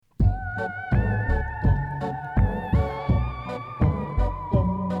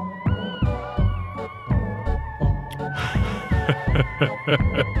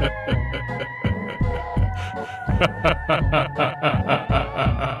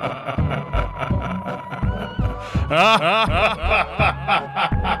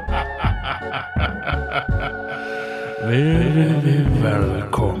Verið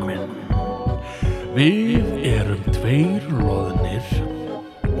velkomin. Við erum tveir loðnir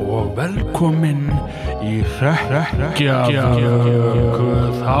og velkomin í hrekkjavöku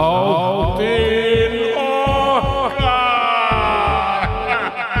þáttinn okkar.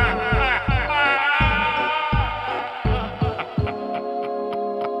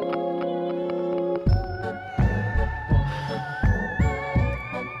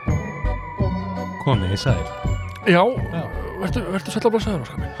 Komið í sæl. Já, vertu sæll að blessaður,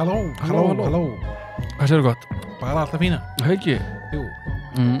 Óskar minn. Halló. Hvað segirðu gott? Bara alltaf fína. Hauki. Jú,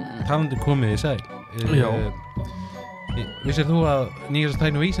 talandi komið í sæl. Já. Vissir þú að nýjasta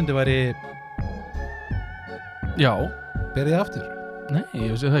tækni og vísindi væri Já. berið aftur? Nei,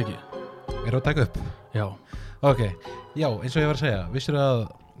 ég vissi það ekki. Er að taka upp? Já. Ok, já, eins og ég var að segja, vissir að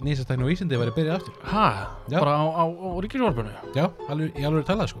nýjasta tækni og vísindi væri berið aftur? Ha? Já. Bara á ríkisvarpinu? Já, ég alveg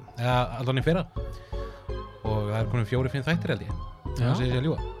talað sko. Eða allan í fyrra. Og það er komin 4-5 þættir held ég. Já. Það segir ég að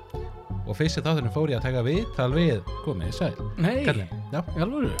ljúga. Og fyrst þátturinn fór ég að taka viðtal við komið í sæl. Nei. Kallinn. Já, Í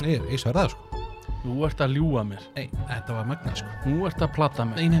alvöru? ég sverða það sko. Þú ert að ljúga mér. Nei, þetta var magnað sko. Nú ert að plata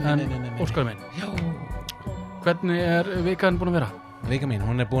mig. Nei. En Óskar minn, Já. hvernig er vikaðin búin að vera? Vika mín,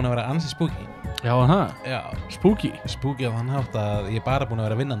 hún er búin að vera ansi spooky. Já, það. Já. Spooky. Spooky á þann hátt að ég er bara búin að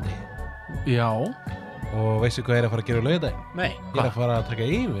vera vinnandi. Já. Og veistu hvað ég er að fara að gera á laugardaginn? Nei. Ég er að fara að taka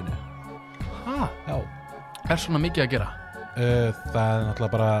yfirvinnu. Ha? Já. Er svona mikið að gera? Það er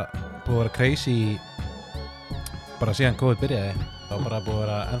náttúrulega bara búið að vera crazy bara síðan COVID byrjaði. Það var bara búið að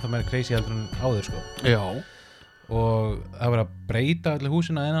vera ennþá meira crazy heldur en áður sko. Já. Og það var að breyta allir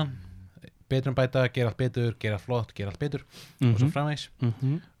húsina innan. Betur bæta, gera allt betur, gera allt flott, gera allt betur. Og svo framvegis.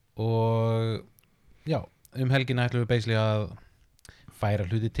 Og já, helgina ætlum við basically að færa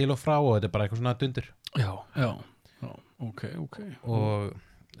hluti til og frá og þetta er bara eitthvað svona dundur. Já. Ok. Og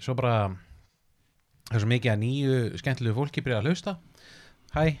svo bara það er svo mikið að nýju skemmtilegu fólki byrja að hlusta.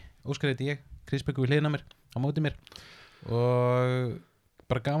 Hæ, Óskar heiti ég, Chris Böggu við hliðina á mér, á móti mér og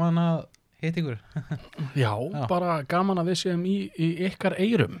bara gaman að hitta ykkur. Já, bara gaman að við séum í ykkar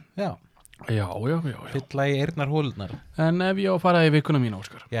eyrum. Já. Já. Fylla í eyrnar hólurnar. En ef ég á að fara í vikuna mína,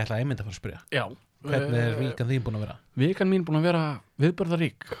 Óskar. Ég ætla einmitt að fara að spyrja. Já. Hvernig er vikan þín búin að vera? Vikan mín búin að vera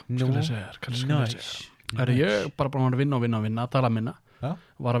viðburðarík. Nice. Ég bara búin að vinna, að tala minna. Já.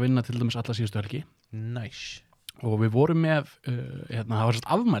 Var að vinna til dæmis alla síðustu helgi. Nice. Og við vorum með, það var sérst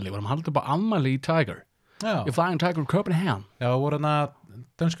afmæli, við vorum haldið upp á afmæli í Tiger. Já. Í Flying Tiger Copenhagen. Já, voru þarna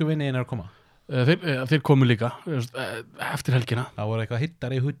dönsku vinniðin að koma. Þeir komu líka, eftir helgina. Það voru eitthvað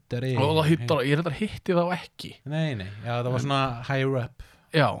huttari. Og það ég hitti þá ekki. Nei, já, það var svona higher up.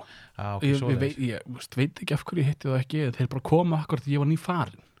 Já. Okay, ég veit ekki af hverju ég hitti þá ekki, þeir bara komu akkurat þegar ég var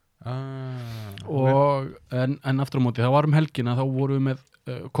nýfarin. En aftur á móti, það var helgina, þá vorum við með,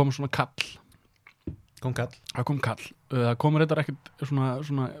 kom svona kall. Það kom kall. Það kom reyndar ekkert svona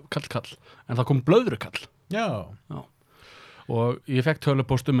kall, en það kom blöðrukall. Já. Og ég fekk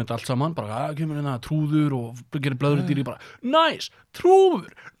tölupóst þetta allt saman, bara kemur hérna trúður og gerir blöðrudýri, bara nice, trúður,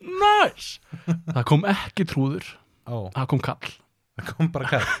 nice. Það kom ekki trúður, það kom kall. Það kom bara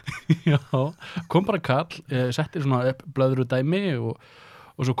kall. Já, kom bara kall, setti svona upp blöðrudæmi og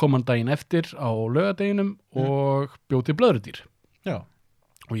svo kom hann daginn eftir á laugardeginum og bjó til blöðrudýr. Já.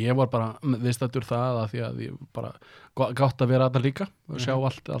 Og ég var bara viðstættur það að því að ég bara gátt að vera þetta líka og sjá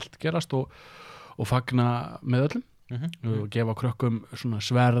allt gerast og fagna með öllum og gefa krökkum svona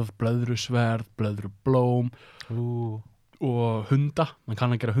sverð, blöðrublóm og hunda, man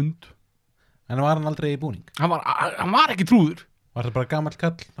kann að gera hund. En var hann aldrei í búning? Hann var ekki trúður. Var það bara gamall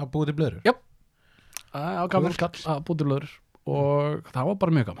kall að búið til blöðrur? Já, gamall kall að búið til blöðrur og það var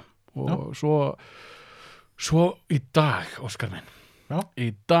bara mjög gaman og svo í dag, Óskar minn. Já.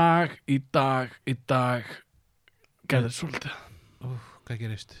 Í dag gerðist svolítið. Hvað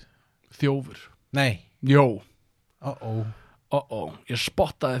gerist? Þjófur. Nei. Jó. Ég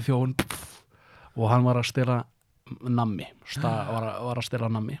spottaði þjófun og hann var að stela nammi. Var að stela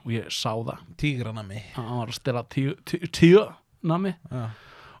nammi og ég sá það. Tígranammi. Hann var að stela tígranammi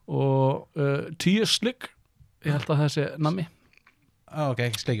og tígrsligg. Ég held að þessi nammi. Ok,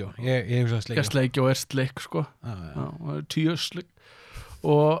 ekki sleikjó. Ég hugsa sleikjó. Sleikjó slikk, sko. Tígrsligg.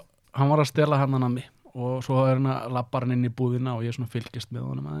 Og hann var að stela hann nammi og svo hann að labbar hann inn í búðina og ég svona fylgist með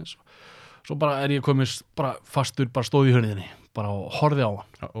honum aðeins. Svo bara ég komist bara fastur, bara stóð í hurðinni. bara og horfði á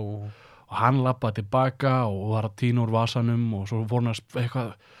hann og hann labbaði tilbaka og var að tína úr vasanum og svo voru hann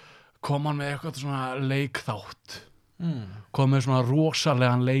eitthvað kom hann með eitthvað svona leikþátt kom með svona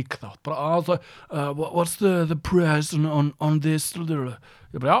rosalegan leikþátt bara what's the price on this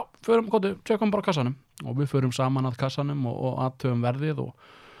ég bara förum tjekkum bara kassanum og við förum saman að kassanum og aðtöfum verðið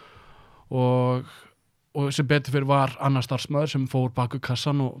og sem betur fyrir var annar starfsmaður sem fór baku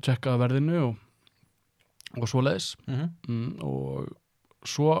kassan og tjekkaði verðinu og svoleiðis og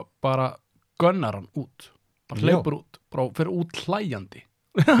svo bara gönnar hann út bara hleypur út, bara fyrir út hlæjandi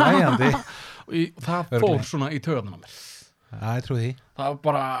það fór svona í taugarnar á mér ég trúi því það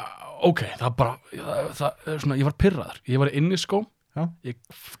var bara, svona, ég var pirraður ég var í inniskóm ég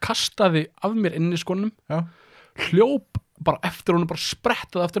kastaði af mér inniskónum hljóp bara eftir honum bara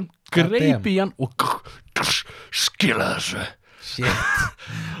sprettaði eftir hann, greip í hann og skilaði þessu shit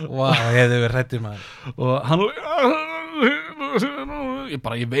ég hefði verið hræddur maður og hann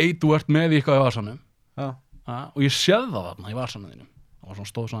ég veit þú ert með í eitthvað í vasanum og ég séð það þarna í vasanum þínum og svona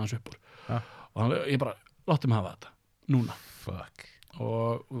stóð svona aðeins upp úr og ég bara, láttu mig hafa þetta núna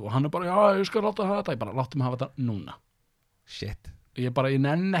og hann bara, ég skal láta hafa þetta ég bara, láttu mig hafa þetta núna shit ég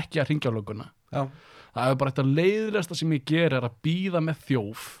nenn ekki að hringja á lögguna það er bara eitthvað leiðilegasta sem ég ger er að bíða með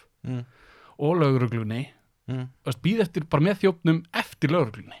þjóf og lögreglunni bíða eftir bara með þjófnum eftir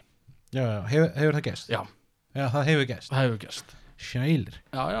lögreglunni hefur það gerst? Já, það hefur gerst Sjælir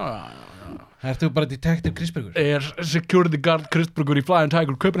Ertu bara Detective Kristbergur? Security Guard Kristbergur í Flying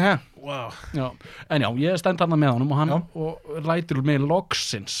Tiger Copenhagen en ég stend hann með honum og hann og lætur mig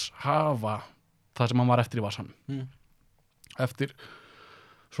loksins hafa það sem hann var eftir í vasanum eftir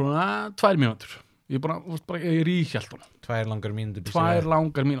svona 2 mínútur ég ríkjalt honum 2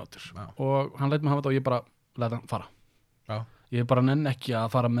 langar mínútur og hann lætur mig hafa þetta og ég bara læt hann fara ég bara nenn ekki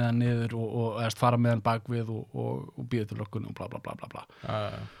að fara með hann niður og fara með hann bakvið og býða til löggunni og bla bla bla bla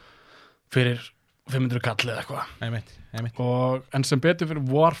fyrir 500 kall eða eitthvað en sem betur fyrir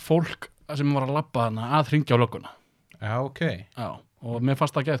var fólk sem var að labba hana að hringja á lögguna og mér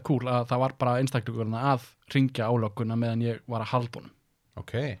fannst það gett cool að það var bara einstaklingurinn að hringja á lögguna meðan ég var að halda honum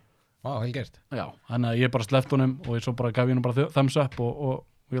vel gert þannig að ég bara sleppt honum og ég svo bara gaf ég honum bara thumbs up og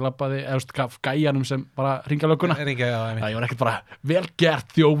ég labbaði gaf gæjanum sem bara hringja á lögguna ég var ekkert bara vel gert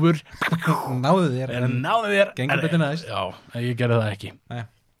þjófur náðu þér gengur betur næst ég gerði það ekki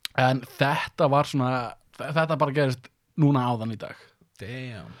en þetta var svona þetta bara gerist núna áðan í dag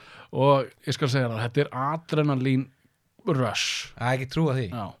og ég skal segja það þetta er adrenalín rush ekki trúa því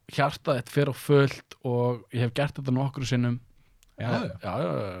hjartað þetta fer á fullt og ég hef gert þetta nokkru sinnum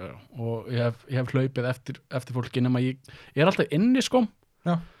og ég hef hlaupið eftir fólki nema ég er alltaf inni sko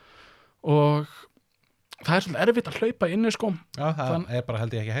og það er svolítið erfitt að hlaupa inni sko það er bara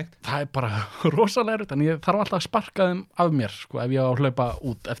held ég ekki hægt það er bara rosalega erfitt en ég þarf alltaf að sparka þeim af mér sko ef ég á að hlaupa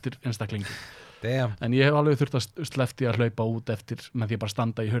út eftir einstaklingi en ég hef alveg þurft að slefti að hlaupa út eftir með því að bara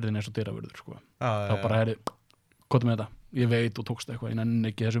standa í hurðin eins og dyravörður sko þá bara hvað með þetta, ég veit og tókst eitthvað ég nenni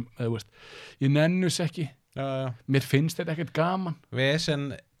ekki þessum, ég nennus ekki mér finnst þetta ekkert gaman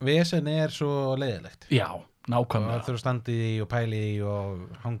vesen er svo leiðilegt nákvæmlega það þurfa að standa í því og pæli í því og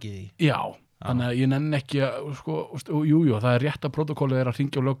hangi í því þannig að ég nenni ekki að sko, það er rétt að protokólið er að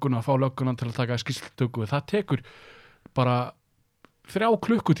hringja á lögguna að fá lögguna til að taka skýrslutöku það tekur bara 3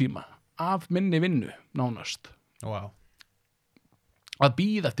 klukkutíma af minni vinnu nánast að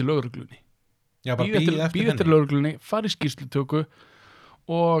bíða eftir lögreglunni bíða eftir lögreglunni fara í skýrslutöku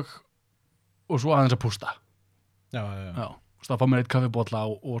og svo aðeins að pústa það fá mér eitt kaffibolla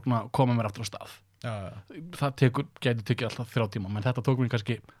og koma mér aftur á stað það gæti tekið alltaf 3 tíma menn þetta tók mér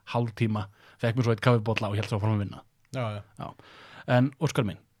kannski hálf tíma fekk mér svo eitt kaffibolla og held svo fram að vinna en Óskar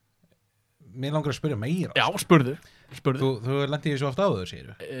minn mér langar að spyrja meira spurðu þú lendið því svo oft áður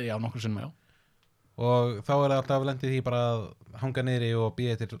segir nokkur sinnum og þá er það alltaf lendið því bara að hanga niðri og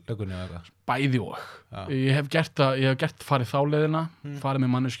býða til löggunni eða eitthvað bæði og ég hef gert farið þá leiðina farið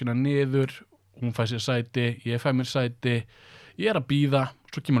með manneskjuna niður hún fæ sér sæti, ég fæ mér sæti ég er að býða,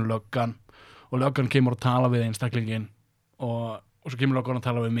 svo kemur löggan og löggan kemur að tala við einstaklingin og svo kemur löggan að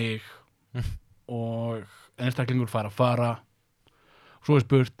tala við mig og einstaklingur fær að fara og svo er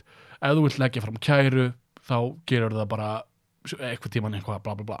spurt ef þú vilt leggja fram kæru þá gerur það bara eitthvað tíman eitthvað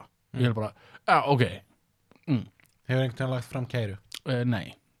bla bla bla ég er bara, ok Hefur einhvern veginn lagt fram kæru? Nei,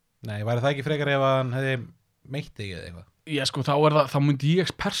 væri það ekki frekar ef hann hefði meitt þig eða eitthvað? Já, sko, þá myndi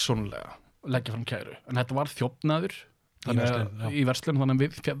ég persónulega leggja fram kæru, en þetta var þjófnaður í verslun,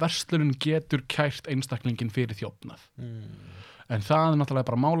 þannig að verslunin getur kært einstaklingin fyrir þjófnað en það er náttúrulega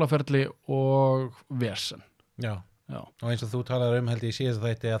bara málaferli og vesen Já. Og eins og þú talar held ég síðast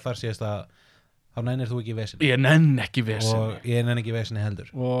að þetta að þar síðast að þá nennir þú ekki vesen ég nenn ekki vesen og ég nenn ekki vesenni heldur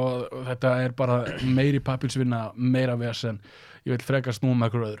og þetta er bara meiri pappilsvinna, meira vesen ég vil frekar snúa með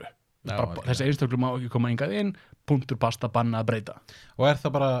einhverju öðru þessi einstaklu má ekki koma hingað inn punktur, basta, banna, breyta og er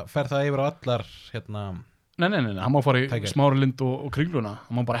það bara, fer það yfir á allar hérna nei, hann má fara í Smáralind og Kringluna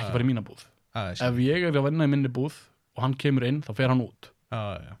hann má bara ekki fara í mína búð ef ég er að vinna í minni búð og hann kemur inn, þá fer hann út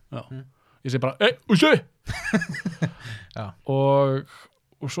ég segi bara, ússi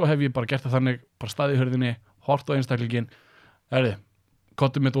og svo hef ég bara gert það þannig bara staðið í hörðinni, hort á einstaklingin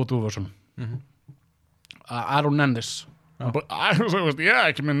kottum með Dóti Úlfarsson I don't end this ég er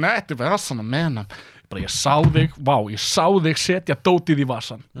ekki með netti vasan að menna bara ég sá þig setja dótið í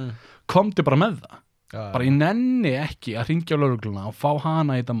vasan komdu bara með það bara ég nenni ekki að ringja á lögregluna og fá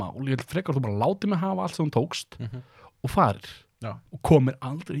hana í þetta mál ég vil frekar þú bara láti mig hafa allt sem hún tókst og farir og komir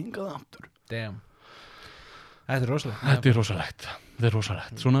aldrei hingað aftur Þetta er rosalegt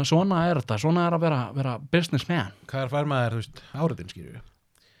Svona er þetta svona er að vera businessman Hvað fær maður, þú veist, áritin skýrðu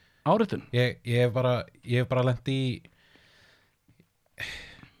Áritin? Ég hef bara lent í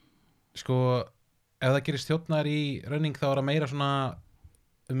sko ef það gerist þjófnaður í running þá er það meira svona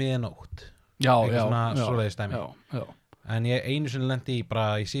miðnótt svoleiðis dæmi en ég einu sinni lent í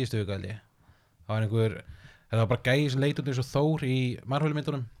bara í síðustu viku held ég það var bara gæi sem leit út eins og Þór í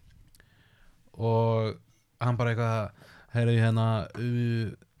Marvel-myndunum og hann bara eitthvað heyrðu hérna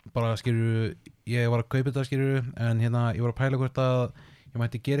bara skilur ég var að kaupa þetta skilur en hérna ég var að pæla hvort að ég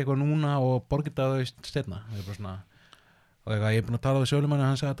mætti gera eitthvað núna og borga þetta þau seinna og ég bara svona og eitthvað, ég er búin að tala við sölumann og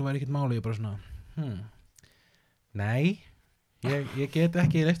hann sagði að þetta væri ekkert máli og ég bara svona nei, ég get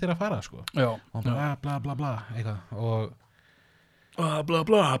ekki leyft þér að fara sko og hann bara bla bla bla eitthvað og bla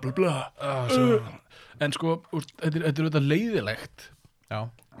bla bla bla en sko, þetta er auðvitað leiðilegt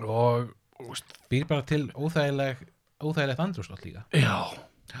og býr bara til óþægilegt andrúmsloft líka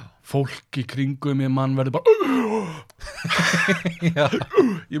fólk í kringum ég mann verður bara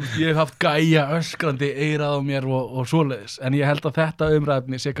ég hef haft gæja öskrandi eirað á mér og svoleiðis en ég held að þetta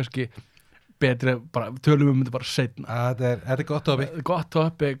umræfni sé kannski betri, bara tölum þetta bara seinna þetta er gott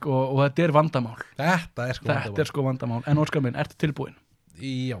topic og þetta er vandamál þetta er sko vandamál en Óskar minn, ertu tilbúin?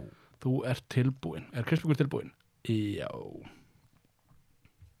 Já Þú ert tilbúin, er Kristbjörgur tilbúin? Já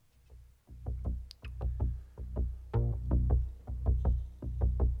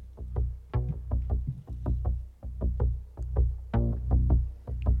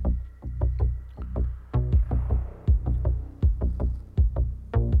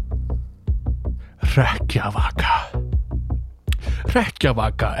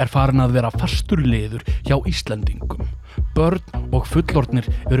Hrekkjavaka er farin að vera fastur liður hjá Íslendingum. Börn og fullorðnir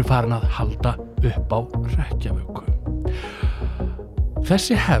eru farin að halda upp á hrekkjavöku.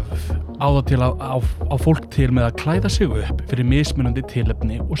 Þessi hefð á það til á fólk til með að klæða sig upp fyrir mismunandi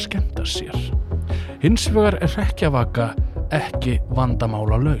tilefni og skemmta sér. Hins vegar er hrekkjavaka ekki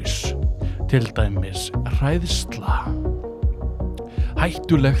vandamálalaus. Til dæmis hræðsla,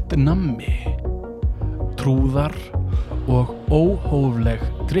 hættulegt nammi, trúðar og óhófleg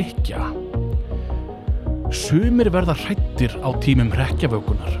drykkja. Sumir verða hræddir á tímum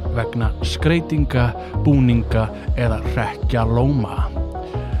hrekkjavökunar vegna skreytinga, búninga eða hrekkjalóma.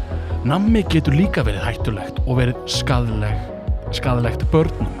 Nammi getur líka verið hættulegt og verið skaðlegt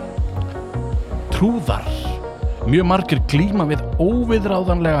börnum. Trúðar. Mjög margir glíma við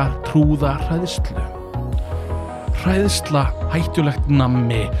óviðráðanlega trúðahræðslu. Hræðsla, hættulegt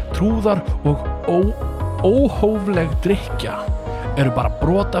nammi, trúðar og óhófleg drykkja eru bara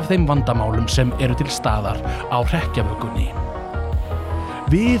brot af þeim vandamálum sem eru til staðar á hrekkjavökunni.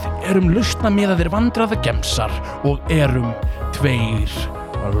 Við erum lausnamiðaðir vandræðagemsar og erum 2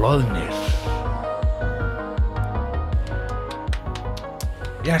 loðnir.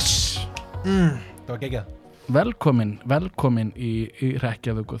 Yes! Það var geggjað. Velkomin í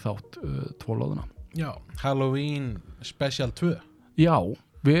hrekkjavöku þátt 2 loðna. Já, Halloween Special 2. Já,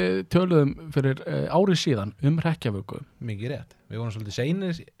 við töluðum fyrir árið síðan hrekkjavöku. Mikið rétt. Við vorum svolítið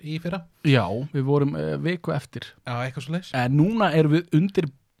seinir í fyrra. Já, við vorum viku eftir. Já, eitthvað svo leys. En núna erum við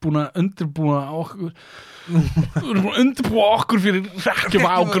undirbúna okkur fyrir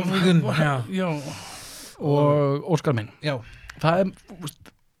hrekkjavökun. Já. Og Óskar minn. Já. Það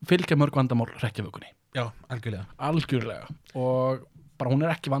fylgja mörg vandamál hrekkjavökunni. Já, algjörlega. Og bara hún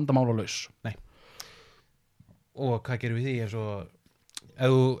er ekki vandamálalaus. Nei. Og hvað gerum við því eins og ef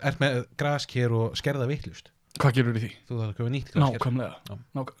þú ert með grasker og skerða vittlust? Hvað gerum við því? Þú þarf að köpa nýtt grasker. Nákvæmlega.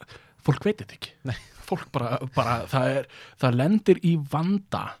 Fólk veit þetta ekki. Nei. Fólk bara það lendir í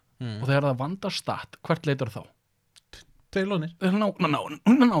vanda og þegar það vandar statt, hvert leitar þá? 2 loðnir.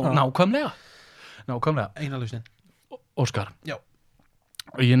 Nákvæmlega. Eina lausnin. Óskar. Já.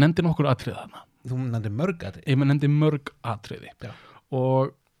 Ég nefndi nokkur atriði þarna. Þú nefndir mörg atriði. Ég nefndi mörg atriði. Já.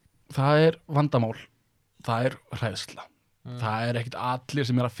 Og það er vandamál. Það er hræðsla. Það er ekkert allir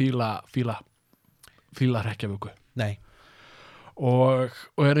sem er að fíla hrekkjavöku. Nei. Og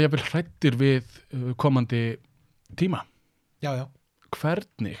eru jafnvel hræddir við komandi tíma. Já.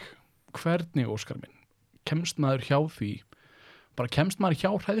 Hvernig, Óskar minn, kemst maður hjá því, bara kemst maður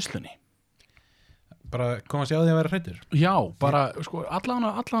hjá hræðslunni? Bara komast hjá því að vera hræddur? Já, bara, sko, allan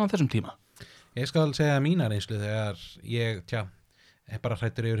á þessum tíma. Ég skal segja mína reynslu þegar ég, er bara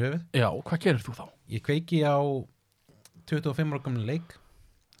hræddur yfir höfuð. Já, hvað gerir þú þá? Ég kveiki á 25 ára gamla leik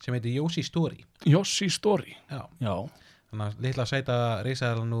sem heitir Yoshi Story. Yoshi Story? Já. Þannig að litla sæta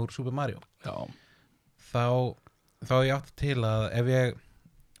risaðalan úr Super Mario. Já. Þá ég átti til að ef ég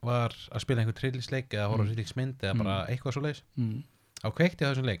var að spila einhver trillisleik eða horfa trillismynd eða bara eitthvað svo leis, þá kveikti ég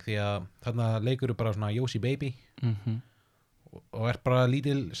þessum leik því að þarna leikur bara svona Yoshi Baby og er bara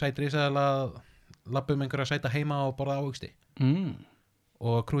lítil sæt risaðal að labba einhverja sæta heima og borða ávöxti.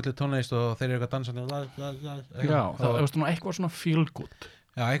 Og krútlið tónlist og þeir eru eitthvað dansandi. Já, það er svona eitthvað svona feel good.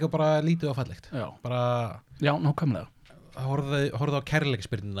 Já, eitthvað bara lítið og fallegt. Já, nákvæmlega. Horfðu á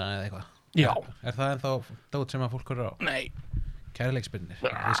kærleiksbyrnina eða eitthvað. Já. Er það ennþá dót sem að fólk horfður á? Nei. Kærleiksbyrnir.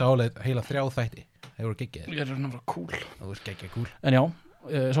 Ég sá alveg heila 3 þætti. Þeir voru geggjaðir. Ég er svona cool. Það voru geggjað cool. En já,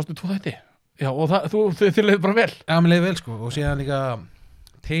 sástu 2 þætti? Já, og þið leiði bara vel. Já, mér leiði vel sko. Og síðan líka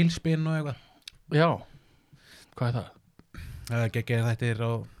Tailspin og eitthvað. Já. Hvað er það? Það er geggjaðir þættir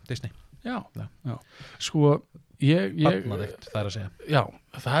á Disney. Já. Sko, Barnalegt, það er að segja. Já,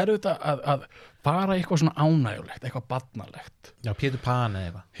 það er auðvitað að bara eitthvað svona ánægjulegt, eitthvað barnalegt. Já, Pétur Pan eða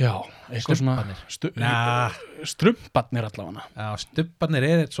eitthvað. Já, eitthvað svona strumparnir allavega. Já, stubbarnir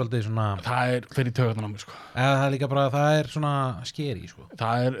er svolítið svona. Það er fyrir töðunan á mig, sko. Það er líka bara, það er svona skeri, sko.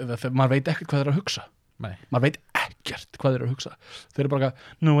 Maður veit ekkert hvað þeir eru að hugsa. Nei. Maður veit ekkert hvað þeir eru að hugsa. Þeir eru bara,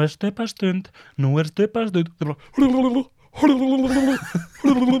 nú er stubbastund. Þeir eru bara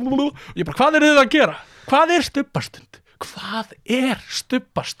ég bara, hvað er þið að gera? Hvað er stubbastund?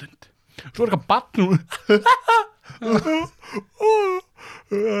 Svo er eitthvað barn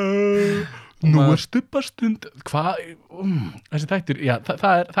nú er stubbastund þessi þættir, já,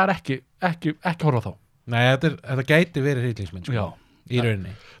 það er ekki horfa á þá. Nei, þetta gæti verið hryllingsmynd, sko. Já, í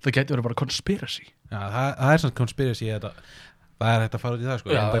rauninni. Það gæti verið bara conspiracy. Já, það er svona conspiracy, það er hægt að fara út í það,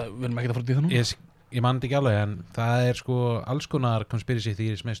 sko. Já, við erum ekki að fara út í það nú. Ég man ekki alveg, en það er sko alls konar conspiracy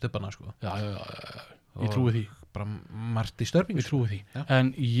theories með stubbana, sko. Já, ég trúi því. Bara margt í störfing. Ég trúi því. Já.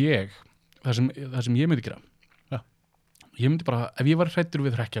 En það sem ég myndi gera, ég myndi bara, ef ég var hræddur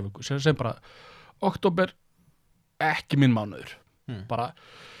við hrekkjavöku, sem bara, október, ekki minn mánuður. Bara,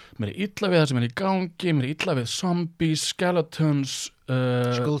 mér er illa við það sem er í gangi, mér er illa við zombies, skeletons,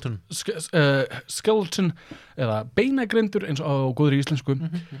 skeleton, eða beinagrindur eins og á góðri íslensku.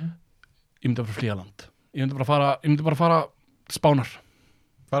 Ég myndi bara flýja land. Ég myndi bara fara spánar.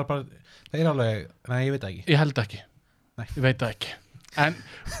 Það er alveg, nei, ég veit það ekki. Ég held ekki. Nei. Ég veit það ekki. En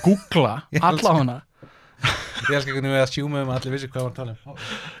googla alla hana. Ég elskar hvernig við að sjúma allir vissi hvað var að tala um.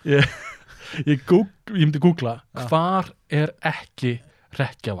 Ég myndi googla hvar er ekki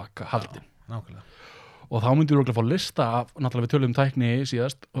hrekkjavaka haldin. Nákvæmlega. Og þá myndir þú fá lista af, náttúrulega við tölum tækni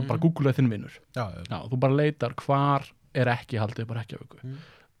síðast, og bara googla þinn vinnur. Já, þú bara leitar hvar er ekki haldið bara hrekkjavöku.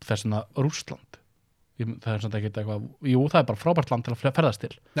 Þess vegna Rússland. Það er samt ekki eitthvað, jú, það er bara frábært land til að ferðast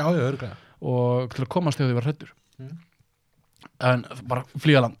til. Já, örugglega. Og til að komast þegar þið var hræddur. En bara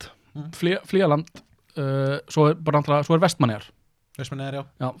flýja land. Flýja land, svo er Vestmannaeyjar. Vestmannaeyjar, já.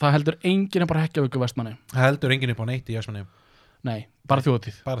 Já, það heldur enginn bara Hrekkjavöku Vestmannaeyjum. Það heldur enginn upp á neitt í Vestmannaeyjum. Nei, bara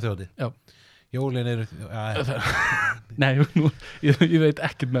þjóðatíð. Bara þjóðatíð. Já. Jólin eru, Nei, ég veit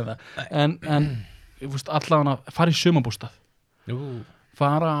ekkert með það. En allavega fara í sumarbústað. Jú.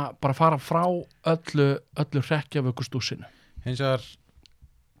 Fara frá öllu hrekkjavökustúsinu. Hins vegar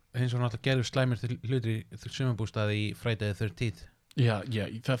náttúrulega gerðu slæmir hlutir í sumarbústað í Friday the 13th. Já,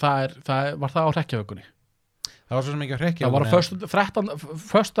 var það á hrekkjavökunni? Það var svo sem ekki á hrekkjavökunni. Það var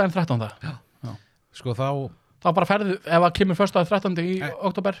föstudaginn 13. Já. Sko þá bara ferði, ef það kemur föstudaginn 13. í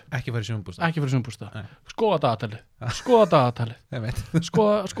október. Ekki fyrir sumarbústað. Skoða dagatalið.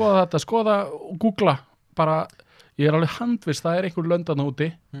 Skoða þetta, og googla bara. Ég er alveg handviss, það er einhver löndan úti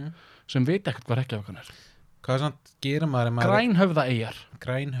sem veit ekkert hvað hrekkjavakan er. Hvað samt gerir maður? Grænhöfðaeyjar.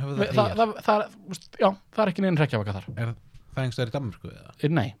 Já, það er ekki neinn hrekkjavaka þar. Er það einhverstaðar í Danmörku?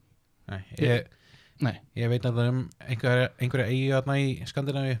 Nei. Ég veit að það einhverja eyju þarna í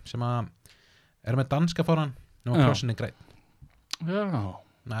Skandinavíu sem er með danska fánan og krossin er græn. Já.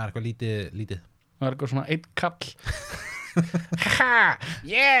 Það er eitthvað lítið. Það er eitthvað svona einn kall.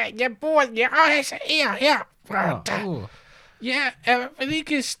 Ég búið á þessa eyja, já. Ég er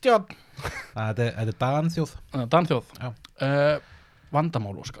ríkisstjórn Þetta er Danþjóð. Danþjóð. Já.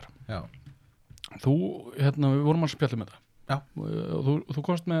 Vandamál, Óskar. Já. Þú, við vorum að spjalla með það. Já. Þú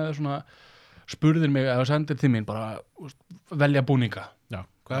komst með svona, spurðir mig eða sendir til mín bara velja búninga. Já.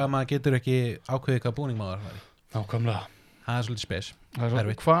 Hvað maður getur ekki ákveðið hvað búning maður var í? Nákvæmlega. Það er svolítið spes.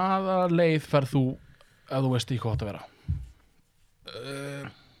 Hvaða leið ferð þú ef þú veist í hvað átt að vera?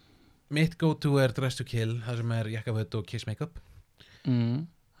 Mitt go-to er Dress to Kill, það sem er jakkaföt og kiss make-up.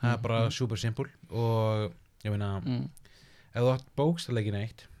 Það er bara super simple og ég meina ef þú átt bókstafleikin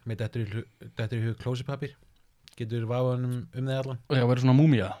eitt með dettur í hug klósipapír getur vafanum þig allan. Og það verður svona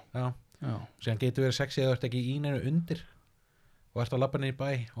múmía. Já. Síðan getur verið sexy eða þú ert ekki í neinu undir og ert að labba niður í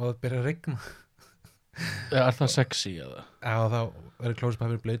bæ og það byrjar að rigna. Er það sexy eða? Já, þá verður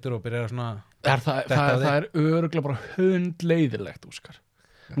klósipapír blautur og byrjar að svona það er örugglega bara hundleiðilegt, Óskar.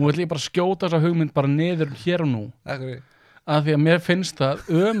 Nú ætlum ég bara að skjóta þessa hugmynd bara niður hér og nú. Af því að mér finnst það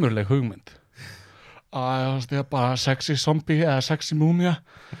ömurleg hugmynd. Það er bara sexy zombie eða sexy múmía.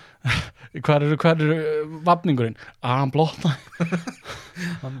 Hver er vafningurinn? Hann blotna.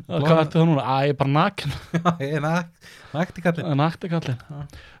 Hvað ertu það núna? Ég er bara nakin. Ég er naktikallinn. Naktikallinn.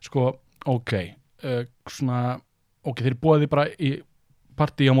 Sko, ok. Þeir búið bara í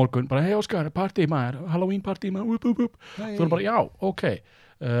partí á morgun. Bara, hei Óskar, partí maður. Halloween partí maður. Þú er bara, já, ok.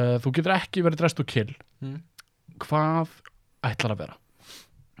 Þú getur ekki verið Dress to Kill. Hvað ætlar að vera?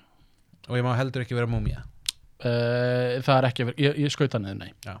 Og ég má heldur ekki vera múmía. Það er ekki að vera, ég skauta niður,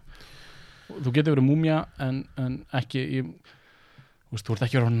 nei. Já. Þú getur verið múmía en ekki þú ert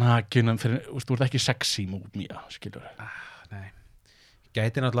ekki verið nakin þú ert ekki sexy múmía, skilur. Nei.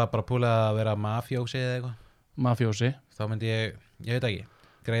 Gæti náttúrulega bara púla að vera mafjósi eða eitthvað. Mafjósi. Þá myndi ég veit ekki,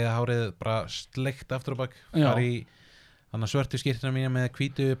 greiða hárið bara sleikt aftur á bak, fara í þannig svörtu skýrtina mína með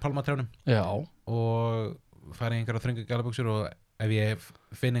hvítu palmatrjánum. Já. Og fara í einhverja þröngu gallabuxur og ef ég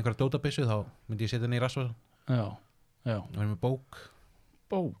finn einhverja dótabissu þá myndi ég setja henni í rassvasan. Já. Og verið með bók.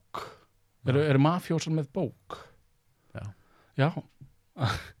 Bók? Eru mafjósar með bók? Já.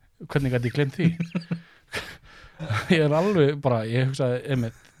 Hvernig gæti ég glemt því? Ég er alveg bara, ég hugsaði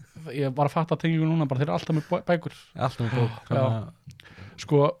einmitt, ég var að fatta tengingu núna bara þeir eru alltaf með bækur. Alltaf með bók. Já.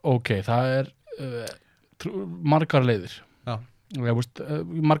 Sko, ok, það er margar leiðir. Já.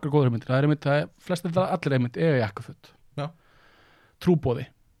 Margar góður hugmyndir. Það er einmitt, allir einmitt jakkaföt. Já. Trúboði.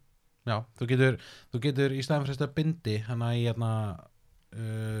 Já, þú getur í staðan fyrir þetta bindi hana í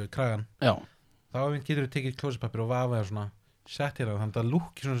kragan. Já. Þá getur þú tekið klósipapir og vafa og svona sett hérna, þannig að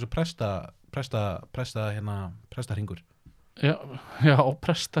lúkki svona prestahringur. Já,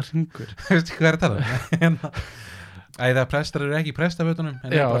 prestahringur. Veistu hvað er að tala? Það prestar eru ekki í prestafötunum en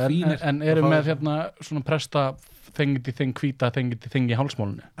eru bara fínir. En eru með svona presta þengið í þeng hvíta, þengið í þeng í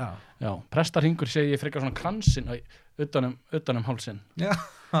hálsmálunni. Já, prestarhingur segi ég frekar svona kransinn utanum hálsinn. Já.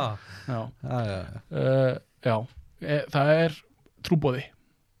 Það er trúboði.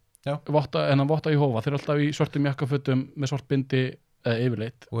 Já. Votta Jehóva, þeir eru alltaf í svörtum jakkafötum með svart bindi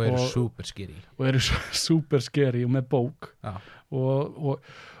yfirleitt. Og eru super scary og með bók. Já. Og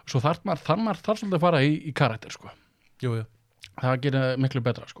svo þarf maður svolítið að fara í karakter, sko. Jú. Það gerir miklu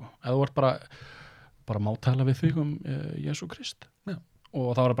betra, sko. Ef þú ert bara mátala við þig Jesú Krist. Já.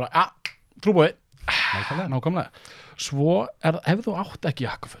 Og þá er það bara, trúboði. Nákvæmlega. Svo ef þú átt ekki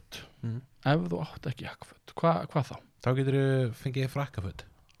jakkaföt hvað þá? Þá getur þú fengið frakkaföt.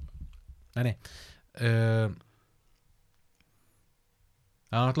 Nei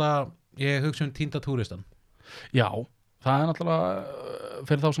það er náttúrulega ég hugsa týnda túristan. Já, það er náttúrulega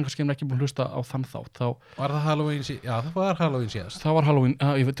fyrir þá sem kannski ekki búin að hlusta á þann þátt þá var það Halloween síðast. Já, það var Halloween síðast. Það var Halloween,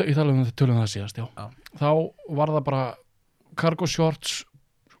 ég tölum það síðast, já. Þá var það bara cargo shorts,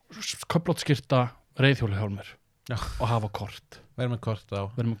 köflótskyrta, reiðhjólihjálmur og hafa kort. Verður með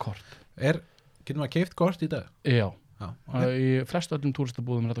kort. Getur maður keypt kort í dag? Já. Í flestu öllum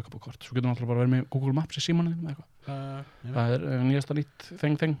túristabúðum er þetta að kaupa kort. Svo getur maður alltaf bara verið með Google Maps í símanum eða eitthvað. Það er nýjasta nýtt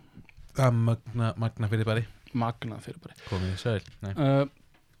þeng. Það er magna fyrirbæri. Komið í sæl.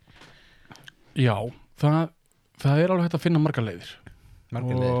 Já, það er alveg hægt að finna margar leiðir.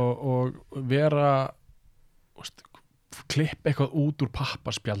 Og vera klippa eitthvað út úr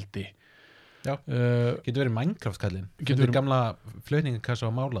pappaspjaldi. Já, getur verið Minecraft-kallinn. Getur verið gamla flutningakassa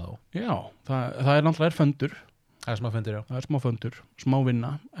og mála þá. Já, það er náttúrulega föndur. Það er smá föndur, já. Það er smá föndur, smá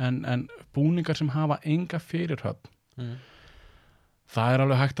vinna, en búningar sem hafa enga fyrirhöfn, það er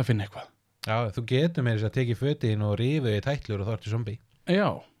alveg hægt að finna eitthvað. Já, þú getur með þess að tekið fötin og rífið í tætlur og þá ertu zombie. Já.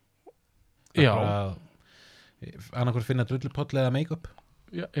 Annarkur finna drullupoll eða make-up.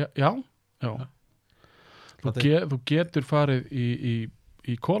 Já. Þú getur farið í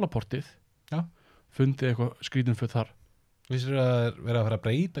kólaportið, fundið eitthvað skrítinföt þar. Vissir að vera að fara að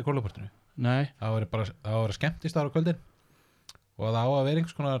breyta kólaportinu? Nei. Það var skemmtist ára kvöldin og það á að vera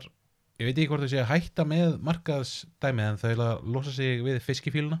einhvers konar, ég veit ekki hvort þau sé að hætta með markaðsdæmi en þau vilja losa sig við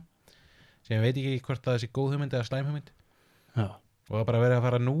fiskifíluna sem ég veit ekki hvort það sé góð hugmynd eða slæm hugmynd. Já. Og það bara verið að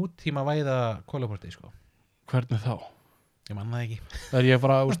fara nútíma væða kólaporti, sko. Hvernig þá? Ég man það ekki. Er ég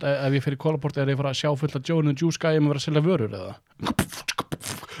fara, ef ég fyrir kólaporti er ég fara að sjá fullt af Joe and the Juice Guy að vera að selja vörur eða?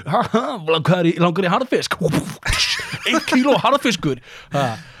 Langar í harðfisk 1 kíló harðfiskur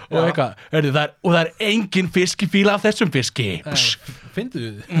og eitthvað, það er engin fiskifíla af þessum fiski. Findu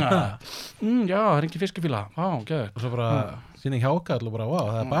þið? Já, það er engin fiskifíla. Okay. Og svo bara sinni hjákall og bara,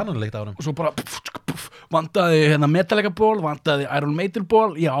 það er bananleikt á hann. Og svo bara vantaði Metallica ból, vantaði Iron Maiden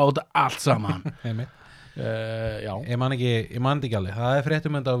ból, já, þetta allt saman. Já. Ég man ekki alveg, það er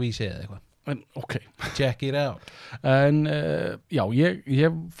fréttumönda á Vísi eða eitthvað. Ok. Check it out. En já,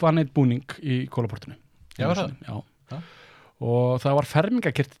 ég fann eitt búning í kólaportinu. Já, það? Já. Og það var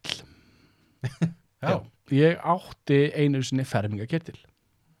fermingakirtill. Já. Ég átti einu sinni fermingakirtill.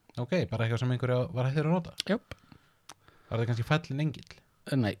 Ok, bara eitthvað sem einhverja var hættir að nota? Jöp. Var það kannski fellin engill?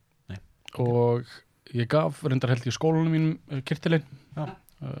 Nei. Og ég gaf reyndar held í skólanum mínum kirtillinn.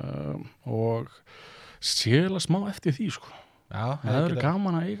 Og sélega smá eftir því, sko. Já, það er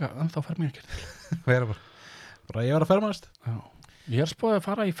gaman að eiga ennþá fermingakirtill. bara ég var að fermast. Já. Ég spáði að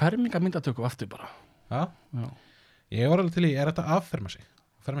fara í fermingamyndatöku aftur bara. Já. Ég var alveg til í, þetta afferma sig?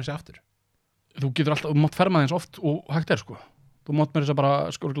 Ferma sig aftur? Þú getur alltaf, þú mátt ferma þess oft og hægt sko. Þú mátt með þess að bara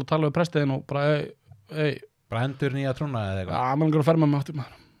skurgla tala við prestiðin og bara, bara endur nýja trúna eða eitthvað? Já, maður langar að ferma mig aftur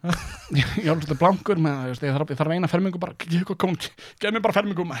maður. Ég er alveg blankur með það, ég þarf eina fermingu bara, gef mér bara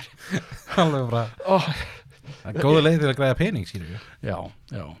fermingu maður. Alveg bara. Það er góða leið til að græða pening, skilur við. Já.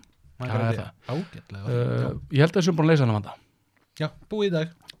 Það er það. Ágætlega. Ég held að þessum búin að leysa hana vanda. Já, búið í dag.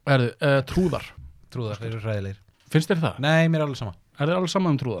 Trúðar. Trúðar, þeir eru hræðilegir. Finnst þér það? Nei, mér er alveg sama. Er þér alveg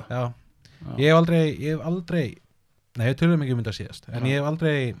sama trúða? Já. Ég hef aldrei nei, ég tölum ekki þetta síðast, en ég hef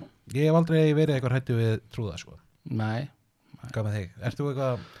aldrei verið eitthvað hræddur við trúða, sko. Nei. Hvað með þig? Ertu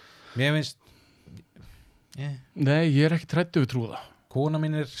eitthvað, mér finnst Nei, ég er ekki hræddur við trúða. Kona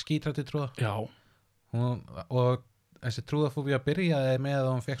mín er skítræddur trúða. Já. Og þessi trúðafóbía byrjaði með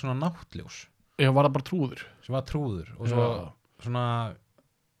að hún fekk svona náttljós. Já, var það bara trúður? Sem var trúður og svo svona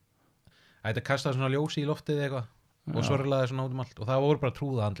þetta kastaði svona ljósi í loftið eitthvað og svo reylaði svona út um allt og það voru bara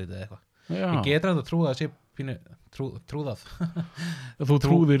trúða andlitið eitthvað. Ég getur þetta trúða að sé pínu trúðað. Þú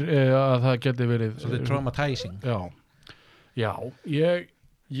trúðir að það geti verið svolítið traumatizing. Já,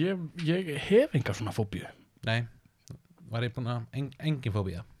 ég hef enga svona fóbíu. Nei, var ég búin að engin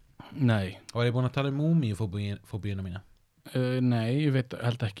fóbía? Nei. Var ég búin að tala um múmíufóbíuna mína? Nei, ég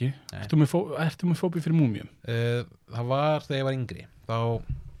held ekki. Ertu með fóbíu fyrir múmíum? Það var þegar ég var yngri.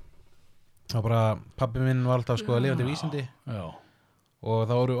 Þá bara, pabbi minn var alltaf sko að lifandi vísindi. Já. Og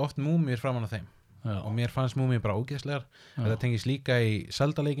það voru oft múmíur framan á þeim. Já. Og mér fannst múmíur bara ógeðslegar. Þetta tengist líka í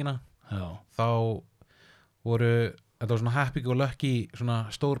Zelda-leikina. Já. Þá þetta var svona Happy Go Lucky, svona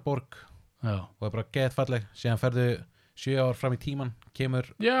stór borg. Já. Og það er bara geðfalleg. Síðan ferðu 7 ár fram í tíman,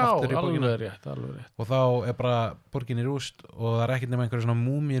 kemur aftur í borgina. Já, alveg rétt. Og þá er bara borgin í rúst og það er ekkert nema einhverja svona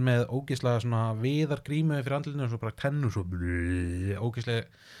múmíur með ógeðslega svona viðargrímu fyrir andlitinu og svo bara tennur svo ógeðslega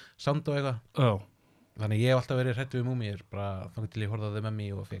sand og eitthvað. Já. Þannig ég hef alltaf verið hræddur við múmíur, bara þannig til ég horfði á The Mummy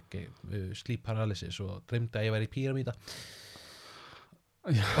og fekk sleep paralysis og dreymdi að ég væri í píramída.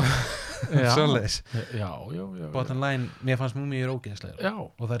 Svoleiðis. Já. Bottom line, mér fannst múmíur ógeðslegar. Já.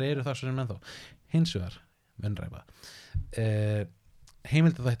 Og þar eru það svo sem ennþá. Hins vegar, munnræpa.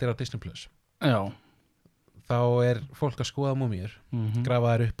 Heimildaþættir á Disney Plus. Já. Þá er fólk að skoða múmíur,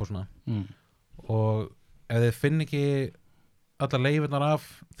 grafa þær upp og svona. Og ef þið finn ekki allar leifurnar af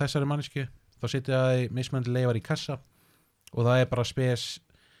þessari mannesku, þá setja þið mismunandi leifar í kassa og það er bara spes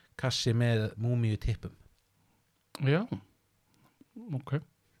kassi með múmíu tippum. Já. Ok.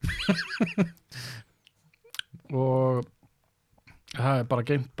 Og það er bara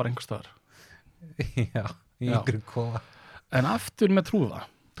geimt bara einhvers staðar. Já, í einhverjum kofa. En aftur með trúða.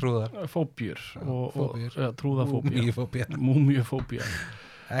 Trúðar. Fóbíur. Trúðafóbía. Múmíufóbía.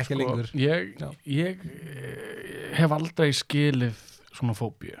 Ekki lengur. Ég hef aldrei skilið svona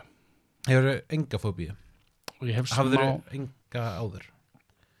fóbíu. Hefur enga fóbíu? Hafður enga áður?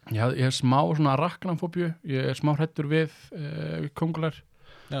 Ég hef smá svona raknafóbíu. Ég er smá hræddur við kóngular.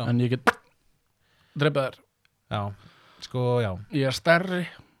 En ég get dreipað þær. Já, sko, já. Ég er stærri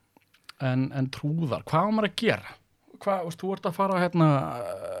en trúðar. Hvað á maður að gera? Þú ert að fara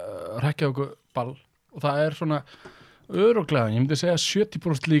rekja okkur ball og það er svona örugglega, ég myndi segja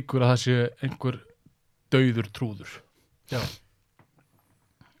 70% líkur að það sé einhver dauður trúður. Já.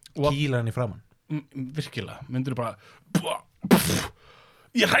 Kýla hann í framann. virkilega, myndur bara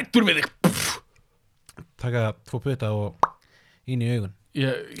ég hrættur við þig. Taka 2 puta og inn í augun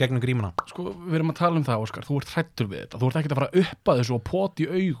gegnum grímuna. Sko, við erum að tala um það, Óskar, þú ert hrættur við þetta, þú ert ekki að fara upp að þessu og pota í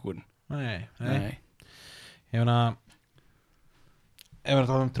augun. Nei. Ég meina ef við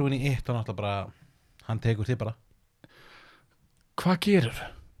tala um trúin í eitt, þá náttúrulega bara hann tekur þig bara. Hvað gerir?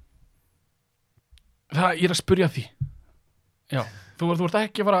 Það, ég er að spyrja því. Já, þú ert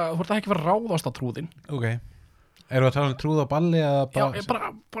ekki að fara að ráðast á trúðin. Ok, erum við að tala um trúð á balli eða bara... Já,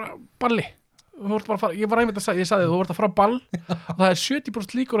 bara balli. Þú ert bara að fara, ég var einmitt að segja, ég sagði þú ert að fara á ball og það er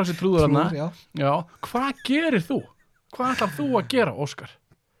 70% líkur á þessi trúður þarna. Já, hvað gerir þú? Hvað ætlar þú að gera, Óskar?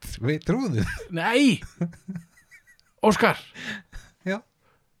 Við trúðum. Nei! Óskar! Já.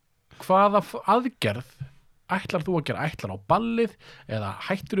 Hvaða aðgerð ætlar þú að gera? Ætlar á ballið eða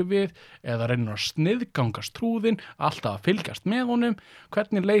hættur við eða reynir að sniðgangast trúðin, alltaf að fylgjast með honum?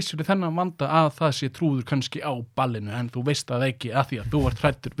 Hvernig leysir þennan vanda að það sé trúður kannski á ballinu en þú veist það ekki að því að þú ert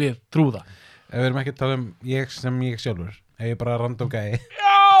hrættur við trúða? Ef við erum ekki að tala um ég sjálfur, ef ég bara random gæi.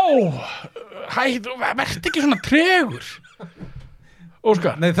 Já! Þú verður ekki svona tregur.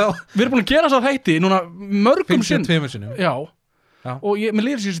 Óskar, Nei, þá... við erum búin að gera þess að þætti núna mörgum sinn. 52 sinnum. Já. Og mér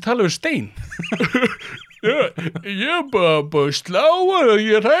lýðir sér tala um stein. Ég er bara sláar og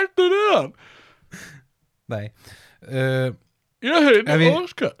ég er hrættur við hann. Nei. Ég heiti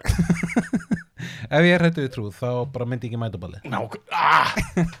Óskar. Ef ég er hrættur við trúð, þá bara myndi ég ekki mæta ballið.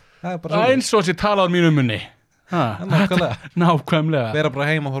 Það er bara svo. Eins og þessi talað mínu munni. Nákvæmlega. Vera bara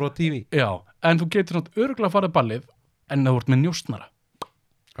heima og horfa á TV. Já, en þú getur náttúrulega örugglega að fara ballið en þú ert með njósnara.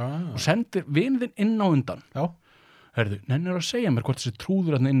 Og sendir vinðinn inn á undan. Já. Herðu, nennir að segja mér hvort þessi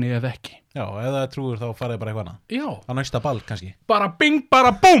trúður hann inni eða ekki. Já, ef það er trúður þá farið bara eitthvað annað. Já. Á næsta ball kannski. Bara bing,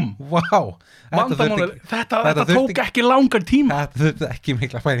 bara búm. Vá. Vandamálið, þetta tók ekki langar tíma. Þetta þurfti ekki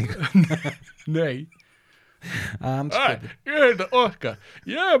mikla færingu. Nei. Ég heiti Óskar.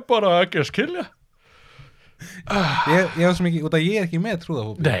 Ég er bara ekki að skilja. Ég var svo mikið, út að ég er ekki með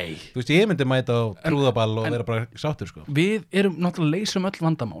trúðahópi. Nei. Þú veist, ég myndi mæta á trúðaball og vera bara sáttur, sko. Við erum náttúrulega leysum öll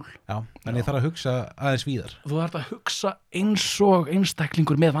vandamál. Já, en ég þarf að hugsa aðeins víðar. Þú þarf að hugsa eins og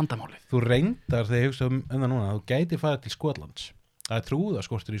einstaklingur með vandamálið. Þú reyndar þegar ég hugsa það núna, þú gæti farið til Skotlands. Það er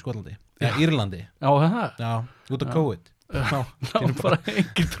trúðaskortur í Skotlandi. Eða Írlandi. Já, það? Já, út af COVID. Já, bara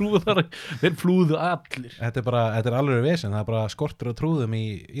engin trúðar, þeir flúðu allir. Þetta er alveg vesen, það er bara skortur á trúðum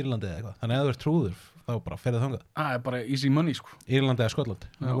í Írlandi eða eitthvað. Þannig að þú ert trúður, þá bara ferðið þangað. Það er bara easy money, sko. Írlandi eða Skotland.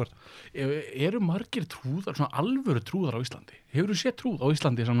 Eru margir trúðar, svona alvöru trúðar á Íslandi? Hefur þú séð trúð á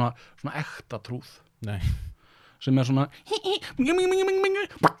Íslandi, svona ekta trúð? Nei. Sem er svona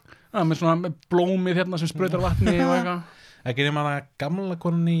með svona blómið hérna sem sprautar vatni og eitthvað. Ekki nema það gamla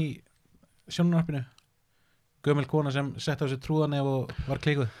konan í sjónvarpinu, gömul kona sem sett á sig trúðanef og var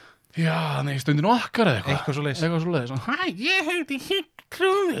klikuð. Já, nei, stundin okkar eða eitthvað svo leiðis. Hæ, ég heiti Hitt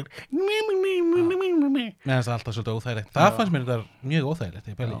trúður. Mér finnst það alltaf svolítið óþægilegt. Það fannst mér þetta mjög óþægilegt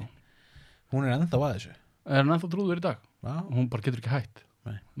í pæli. Hún er ennþá að þessu. Er hún ennþá trúður í dag? Já. Hún bara getur ekki hætt.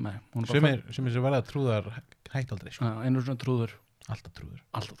 Nei. Sumir sem verða trúðar hætt aldrei, sko. Einur svona trúður. Alltaf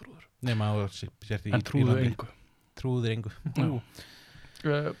trúður. Nei, maður sért í en trúður engu. Trúður engu.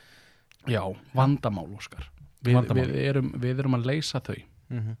 Já, vandamál, Óskar. Við erum að leysa þau.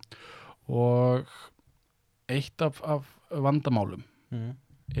 Og eitt af vandamálum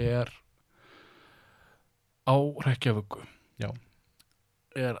er á Reykjavíku. Já.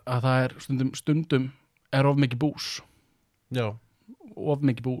 Er að það er stundum er of mikið bús. Já. Of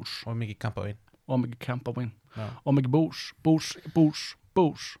mikið bús. Of mikið kampavín. Of mikið bús.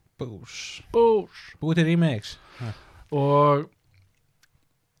 Búið til remix. Og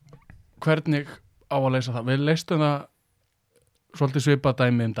hvernig á að leysa það? Við leystum það svolítið svipað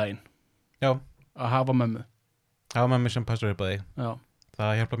dæmi daginn. Já. Að hafa mömmu. Hafa mömmu sem passur upp að þig. Já.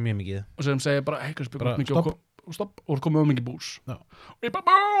 Það hjálpa mjög mikið. Og sem segir bara, hei, stopp, og komið mikið bús. Já. Og ég bara,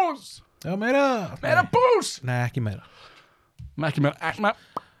 bús! Já, meira. Meira bús! Nei, ekki meira.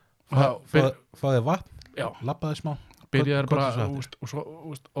 Fáðið vatn. Já. Labbaði smá. Byrjaði bara,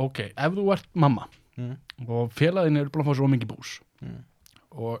 ok, ef þú ert mamma og félagin eru búin að fá svo mikið bús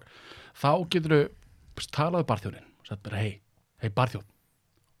og þá getur þú talaði barþjónin og sagt bara, hei barþjón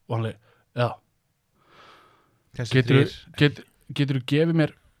og hann leið, getur þú gefið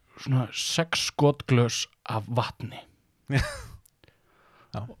mér svona 6 skotglös af vatni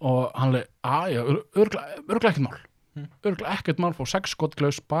og hann leið, örglega ekkert mál fá 6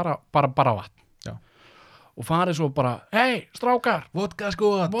 skotglös bara vatn og farið svo bara, hei, strákar vodka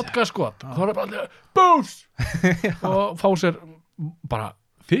skot þá er bara allir, bús og fá sér bara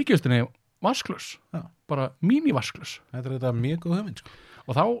þykjustinni vasklus bara mini vasklus þetta er þetta mjög góð hugmynd, sko.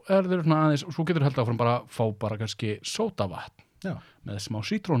 og þá þeir svona aðeins, svo getur held áfram bara fá bara kannski sódavatn með smá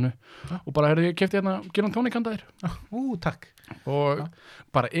sítrónu og bara ég kefti hérna Gin & Tonic handa þér. Takk. Og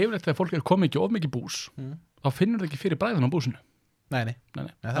bara yfirleitt þegar fólk komið ekki of mikið bús þá finnur það ekki fyrir bræðan á búsinu. Nei,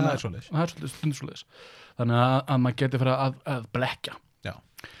 það er svoleiðis. Það er stundum svoleiðis. Þannig að maður getur fyrir að blekja. Já.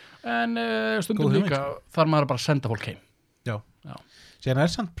 En stundum líka þarf maður bara að senda fólk heim. Já. Síðan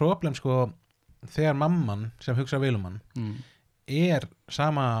samt problem sko þegar mamman sem hugsa vel um hann er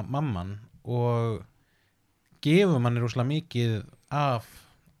sama mamman og gefur manni rosalega mikið af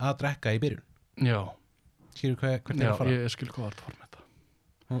að drekka í byrjun. Já. Skilur hvernig það fara? Ég skil hvað það er að fara með þetta.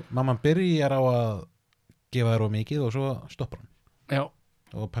 Mamman byrjar á að gefa þér of mikið og svo stoppar hann. Já.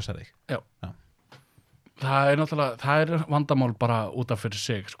 Og passar þig. Já. Það er náttúrulega, það er vandamál bara út af fyrir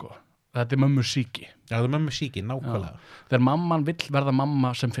sig, sko. Þetta er mömmu síki. Já, það er mömmu síki, nákvæmlega. Þegar mamman vill verða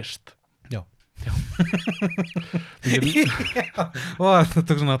mamma sem fyrst. Já. Og það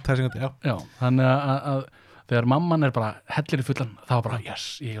tók svona tæsingandi, Já, þannig að þegar mamman er bara hellir í fullan, þá er bara, yes,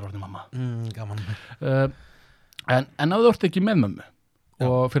 ég er orðin mamma. Gaman. En ef þú ert ekki með mömmu,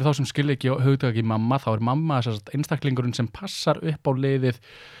 og fyrir þá sem skilja ekki og hugtaka ekki mamma, þá er mamma einstaklingurinn sem passar upp á liðið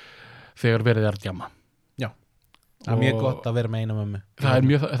þegar verið er að djama. Já, það er mjög gott að vera með eina mömmu.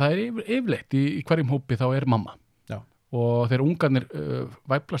 Það er yfirleitt í hverjum hópi þá er mamma. Já. Og þegar ungarnir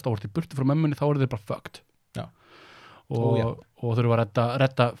væplast ávort í burtu frá mömmunni, þá eru þeir bara fucked. Já. Og þurfa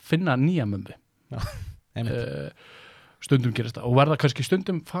að finna nýja mömmu. Já. Stundum gerist það og verða kannski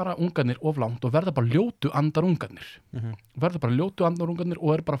stundum fara ungarnir of langt og verða bara ljótu andar ungarnir og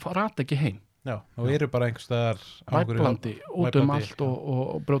eru bara að rata ekki heim. Já, og eru bara einhvers staðar væplandi, út allt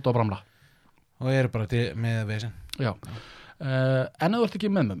og brjóta og bramla og eru bara með vesen. Já. En þú ert ekki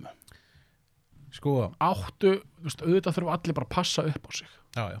með mömmu sko auðvitað þurfa allir bara að passa upp á sig.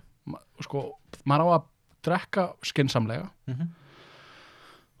 Já. Sko, maður á að drekka skynsamlega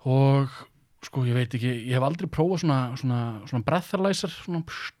og sko, ég veit ekki, ég hef aldrei prófað svona breathalyzer, svona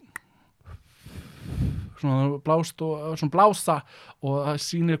blást og svona blása og það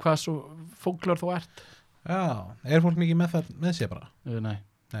sýnir hvað svo fóglar þú ert. Já, er fólk mikið með það með sér bara? Nei.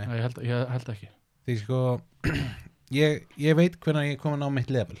 Ég held ekki. Því sko, ég veit hvernig ég komin á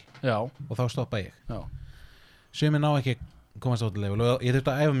mitt level. Já. Og þá stoppa ég. Já. Sumir ná ekki komast á þetta level og ég þurfti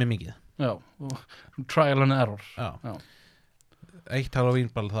að æfa mig mikið. Já, trial and error. Já. Eitt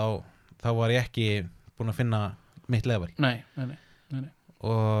Halloween-ball þá var ég ekki búin að finna mitt level. Nei.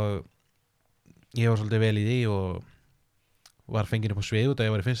 Og ég var svolítið vel í því og var fenginn upp á svið út að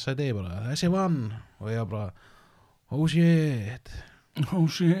ég var í fyrsta sæti, ég bara, þessi vann og ég var bara, oh shit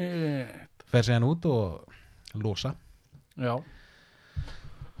fer séðan út og losa. Já.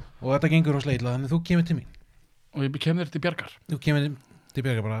 Og þetta gengur rosalega illa, þannig þú kemur til mín og ég kem þér til bjargar. Þú kemur til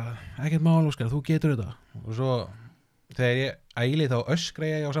bjargar bara, ekkert mál Óskar, þú getur þetta. Og svo þegar ég æli þá öskra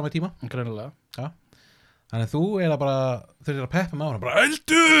ég á sama tíma. Greinilega. Já. Þannig þú bara þurftir að peppa með hana bara,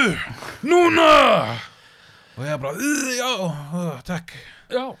 eldu núna og ég bara, já, takk.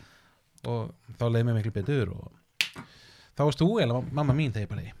 Já. Og þá leið mér miklu betur og þá varst þú mamma mín þegar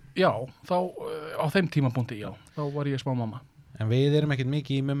ég bara Já, þá á þeim tímabúndi, já, þá var ég smá mamma. En við erum ekkert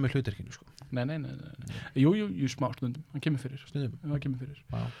mikið í mömmu hlutverkinu sko. Nei. Jú, smá stundum, það kemur fyrir.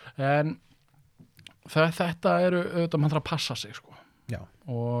 Wow. En þetta eru auðvitað, maður þarf að passa sig sko. Já.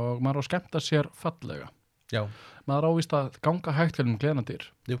 Og maður á að skemmta sér fallega. Já. Maður ávist að ganga hægt fyrir gleðnadýr.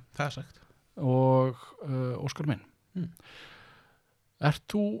 Jú, það er sagt. Og Óskar minn, ert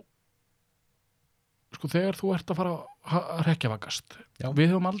þú sko þegar þú ert að fara að hrekkjavagast,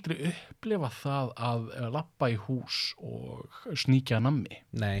 við höfum aldrei upplifað það að labba í hús og sníkja nammi.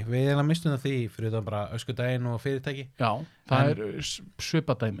 Nei, við erum að mistum það því fyrir þetta bara öskudaginn og fyrirtæki. Já, það er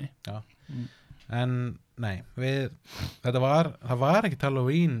svipadæmi. Já. En nei, það var ekki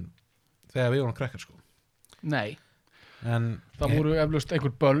Halloween þegar við vorum krakkar sko. Nei, en það voru eflaust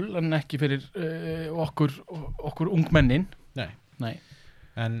einhver böll en ekki fyrir okkur ungmennin. Nei.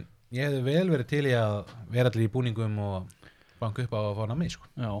 En ég hefði vel verið til í að vera allir í búningum og banka upp á að fá nammi sko.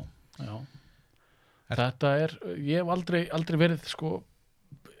 Já. Þetta ég hef aldrei verið sko,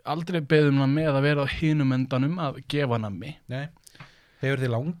 aldrei beðum nammi að vera á hinum endanum að gefa nammi. Nei. Hefur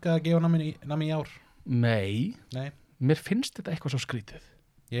þið langað að gefa nammi í ár? Nei. Mér finnst þetta eitthvað svo skrítið.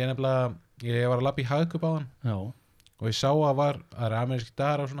 Ég var að labba í Hagkaup áðan. Já. Og ég sá að það er ameríski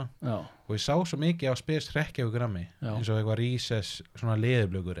dagar og svona. Já. Og ég sá svo mikið á spes hrekkjavöku nammi. Eins og eitthvað Reese's svona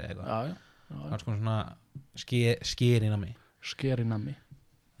leðurblökur eða eitthvað. Já. Það er svona skeri nammi. Skeri nammi.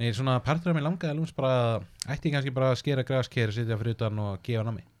 Nei, svona partur af mig langaði alveg bara ætti kannski bara að skera grasker, sitja fyrir utan og gefa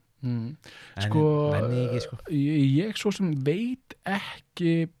nammi. Sko, ég svo sem veit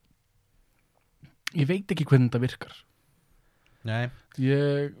ekki hvernig þetta virkar. Nei.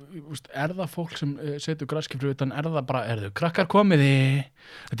 Er það fólk sem setur graskip fyrir utan, er það bara, krakkar komiði,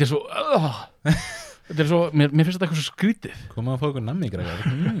 þetta er svo þetta er svo, mér finnst þetta eitthvað svo skrítið. Koma að fá okkur nammi, krakkar.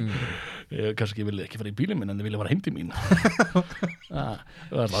 Kannski vilja ekki fara í bílinn minn en þið vilja fara heim til mín.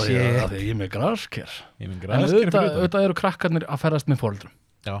 Það er því að ég er með grasker. En auðvitað eru krakkarnir að ferðast með foreldrum.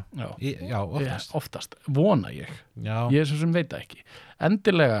 Já, oftast, vona ég. Já. Ég er svo sem veit það ekki.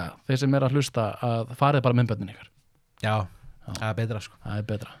 Endilega þeir sem er að hlusta að farið bara með börnin ykkar. Já, það er betra sko. Það er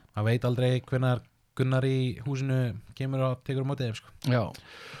betra. Það veit aldrei hvenær Gunnar í húsinu kemur og tekur mótið þeim sko. Já,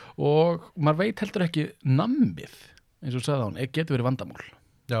 og maður veit heldur ekki nammið, eins og sagði hann, getur verið vandamál.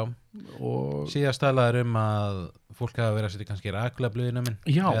 Já, og síðast talaður að fólk hafa verið að setja kannski rakleblöð í nammin.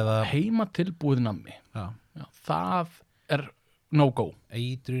 Já, heima tilbúið nammi. Já, það er no-go.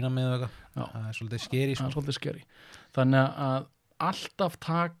 Eitur í nammið eða eitthvað. Það er svolítið skeri sko. Það er svolítið skeri. Þannig að alltaf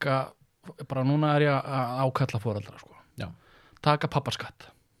taka, bara núna er ég að ákalla foreldra sko. Já. Taka pappaskatt.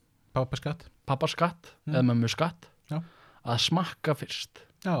 Pappaskatt eða mömmuskatt. Já. Að smakka fyrst.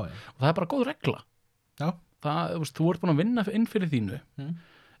 Já. Og það er bara góð regla. Já. Það, þú ert búin að vinna inn fyrir þínu.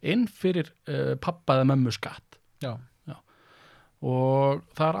 Inn fyrir pappa eða mömmuskatt. Já. Og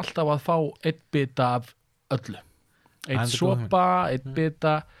það er alltaf að fá einn bita af öllu. Einn sopa, einn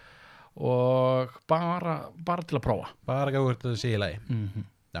bita og bara til að prófa. Bara gáður þetta að sé í lagi.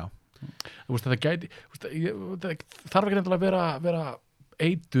 Já. Þú veist, það gæti, þarf ekki nefnilega að vera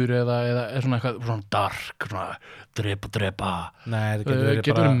eitur eða svona eitthvað svona dark, svona drepa. Nei, það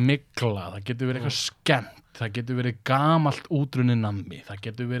getur verið mygla, það getur verið eitthvað skemmt, það getur verið gamalt útrunni nammi, það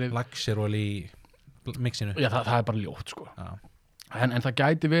getur verið laxeról í mixinu. Já, það er bara ljótt, sko. Já. En það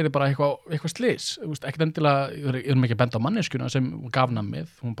gæti verið bara eitthvað slys, ekkert endilega, erum ekki að benda á manneskjuna sem gaf nammið,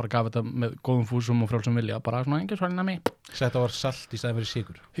 hún bara gaf þetta með góðum fúsum og frjálsum vilja, bara svona engin svolítið nammi. Þetta var salt í staðin fyrir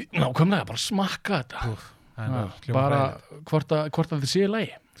sykur. Nákvæmlega, bara smakka þetta. Bara hvort að þið sé í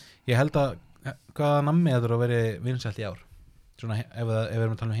lagi. Ég held að hvaða nammi þetta að veri vinsælt í ár, svona ef við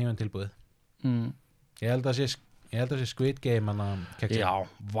erum að tala um heiminn tilbúið. Ég held að sé Squid Game keksi. Já,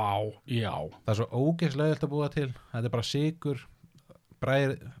 vá, já. Það er svo ógeðslega að búa til, þetta er bara sykur,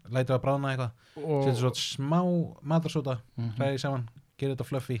 lætið að bráðna eitthvað, setur svo smá matarsóta, hræðið saman, gerir þetta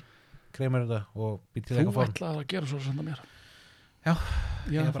fluffy, kreimur þetta og býr til eitthvað form. Þú ætlaði að gera svo sem það mér. Já.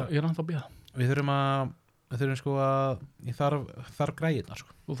 Ég er náttúrulega að býða. Við þurfum sko að ég þarf græðina sko.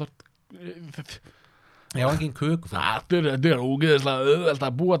 Þú þarf ég á engin köku. Þetta er ógeðslega auðvelt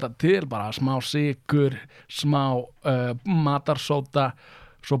að búa þetta til, bara smá sykur, smá matarsóta,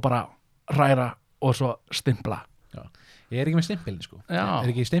 svo bara hræra og svo stimpla. Já. Ég er ekki með stimpilni sko. Já. Er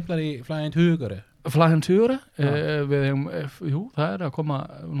ekki stimplar í Flying Hugari? Flying Hugari? Við hefum, það er að koma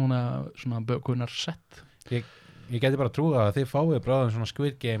núna svona bökunar sett. Ég geti bara trúið að þið fáið bráðum svona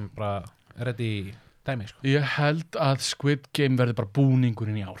Squid Game bara ready dæmi sko. Ég held að Squid Game verði bara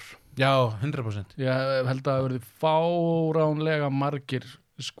búningurinn í ár. Já, 100%. Ég held að það verði fáránlega margir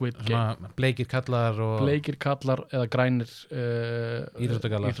Squid Game. Svona bleikir kallar eða grænir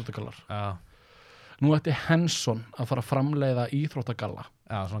íþróttagallar. Já. Nú ætti Henson að fara að framleiða íþróttagalla.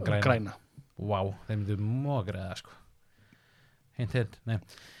 Já, svona græna. Vá, þeim myndu mógræða sko. Hint, nei.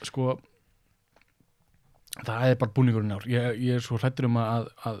 Sko, það er bara búningurinn ár. Ég er svo hræddur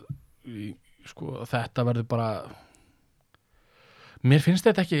að sko, þetta verður bara, mér finnst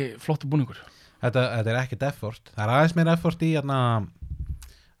þetta ekki flottu búningur. Þetta er ekkert effort. Það er aðeins meira effort í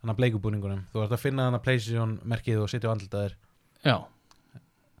hana bleikubúningunum. Þú ert að finna hana PlayStation merkið og sitja á andlitaðir. Já.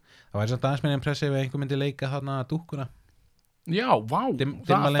 Það væri samt aðeins meira impressið ef einhver myndi leika þarna dúkkuna. Já, vá.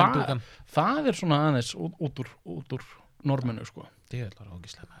 Það er svona aðeins út úr norminu, sko. Það er alveg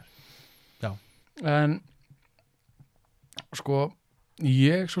ógeðslega maður. Já. En, sko,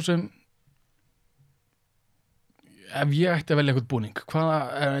 ég svo sem, ef ég ætti að velja eitthvað búning,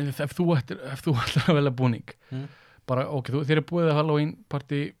 ef þú ætti að velja búning, bara, ok, þér er búið að Halloween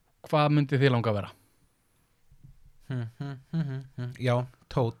party, hvað myndi þið langa að vera? Já,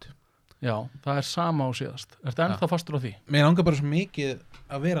 Toad. Já, það er sama á síðast. Ertu ennþá fastur á því? Mér langar bara svo mikið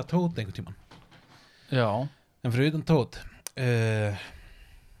að vera Toad einhvern tímann. Já. En fyrir utan Toad,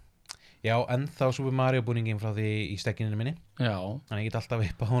 já, ennþá Super Mario búningin frá því í stekkininu minni. Já. Þannig ég get alltaf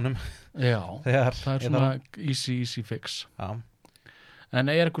vippað honum. Já, það er svona easy fix. Já. En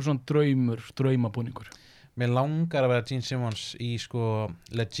er eitthvað svona draumabúningur? Mér langar að vera Gene Simmons í sko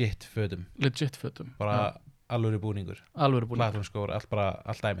legit fötum. Bara alvöru búningur. Platinumskór,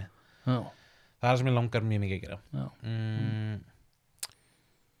 allt dæmi. Já. Það er sem ég langar mjög mikið að gera. Já.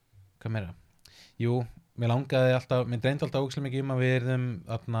 Hvað meira? Jú, mér dreymdi alltaf ógeðslega mikið að við erum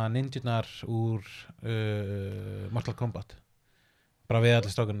ninjurnar úr Mortal Kombat. Bara við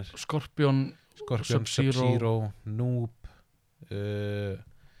allir strákarnir. Scorpion, Sub-Zero, Noob,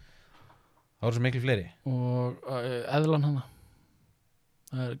 það voru svo miklu fleiri og eðlan hana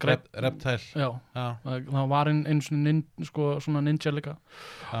Reptile já, það var eins og sko, svona ninja líka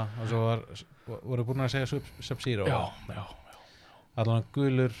og svo voru búin að segja Sub-Zero já. allan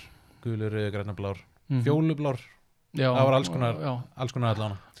gulur, græna blár fjólublár það var alls konar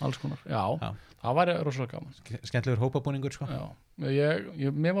allan já, það var rosalega gaman skemmtilegur hópabúningur sko.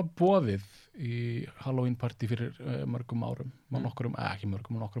 mér var boðið í Halloween party fyrir mörgum árum nokkrum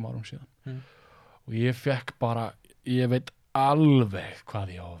árum síðan og ég fekk bara, ég veit alveg hvað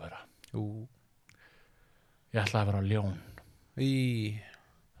ég á að vera ég ætlaði að vera ljón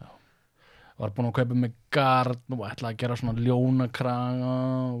var búin að kaupa mig garn og ætlaði að gera svona ljónakraga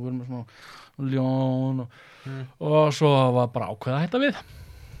og vera með svona ljón og svo var bara ákveð að hætta við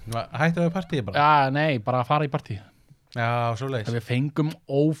hætta við partíi bara? Já, nei, bara að fara í partí svoleiðis við fengum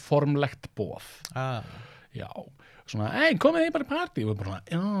óformlegt boð já, svona, komið þið bara í partí og við bara,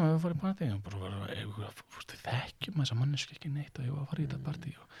 já, við fara í partí og þekkjum þess að manneski ekki neitt að ég var að fara í þetta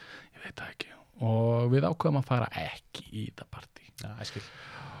partí og ég veit það ekki og við ákveðum að fara ekki í þetta partí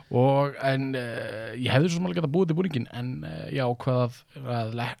en ég hefði svo smálega getað búið til búningin en ég ákveð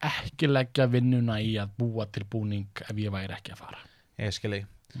að ekki leggja vinnuna í að búa til búning ef ég væri ekki að fara ég skilji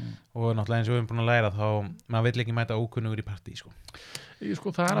og náttúrulega eins og við erum búin að læra þá maður vill ekki mæta ókunnugur í partí sko.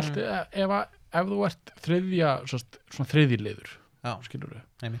 Það er alltaf ef þú ert svona þriðji liður skilur við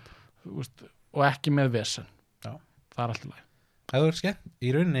og ekki með vesen það er alltaf læg ef þú ert skemmt, í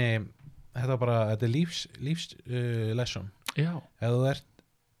rauninni þetta er lífs lesson ef þú ert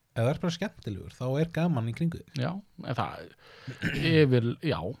bara skemmtilegur þá er gaman í kringu þig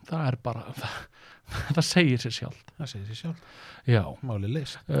það er bara það segir sér sjálf málið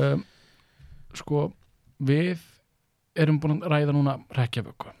leist sko við erum búin að ræða núna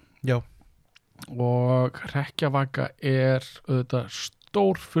hrekkjavöku og hrekkjavaka er auðvitað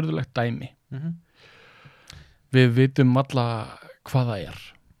stórfurðulegt dæmi við vitum alla hvað það er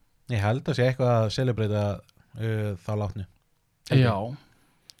ég held að sé eitthvað að celebrata þá látnu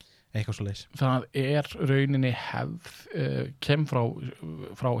eitthvað svo leys það er rauninni hefð kem frá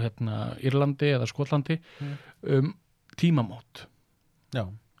Írlandi eða Skotlandi tímamót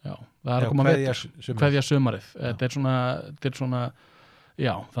það er að koma kveðja sumarið þetta er svona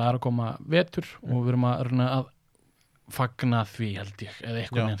það er að koma vetur og við erum að reyna að fagna því held ég eða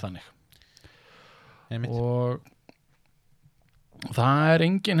eitthvað nefn þannig og það er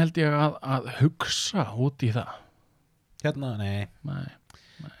enginn held ég að hugsa út í það nei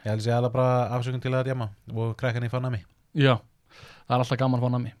ég held að segja alveg bara afsökun til að djama og krakkan í fannami það er alltaf gaman að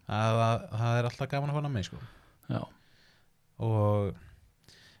fannami það er alltaf gaman að fannami sko.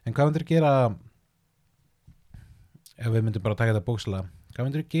 En hvað myndir gera ef við myndum bara taka þetta bókslega hvað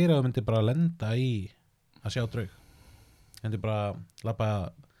myndir gera ef við myndum bara lenda í að sjá draug myndir bara labba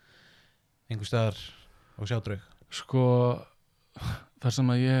einhver staðar og sjá draug sko þar sem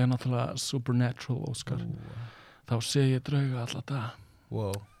að ég er náttúrulega supernatural Óskar þá sé ég drauga alltaf dag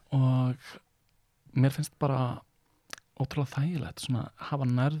og mér finnst bara ótrúlega þægilegt svona hafa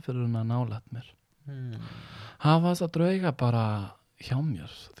nærveruna nálægt mér hafa þess að drauga bara hjá mér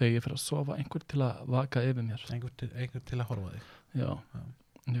þegar ég fyrir að sofa einhver til að vaka yfir mér einhver til að horfa þig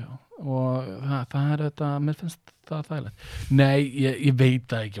já og það er þetta mér finnst það þægilegt nei, ég veit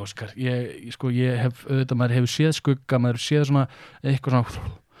það ekki Óskar ég hef auðvitað maður hefur séð skugga maður séð svona eitthvað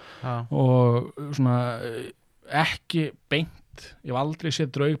svona og svona ekki beint ég hef aldrei séð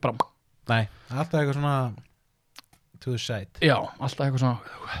draug bara nei, alltaf eitthvað svona to the side alltaf eitthvað svona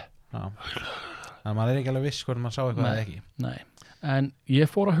þannig að maður er ekki alveg viss hvort maður sá eitthvað eða ekki nei en ég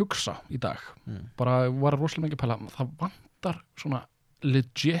fór að hugsa í dag bara var rosalega mikið pæla það vantar svona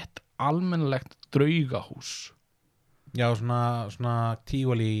legit almennilegt draugahús svona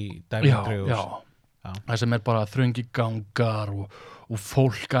tígóli dæmi draugahús það sem er bara þröngi gangar og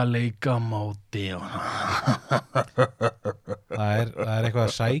fólk að leika móti það er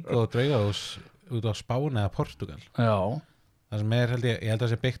eitthvað sæk og draugahús út á Spáni eða Portugal það sem er ég held að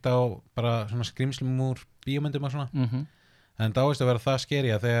það sé byggt á bara svona skrimslum úr bíómyndum og svona en það áist að vera það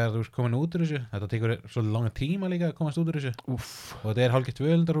skeri að þegar þú ert komin út úr þessu þetta tekur svolítið langa tíma líka að komast út úr þessu og þetta er hálfgeitt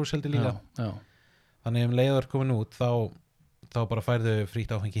völdarhús heldur líka þannig leiður komin út þá bara færðu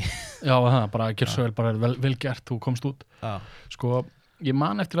frítt áfengi það bara gerð svo bara vel gert þú komst út sko ég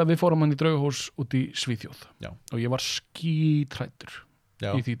man eftir að við fórum hann í draugahús út í Svíþjóð og ég var skítrættur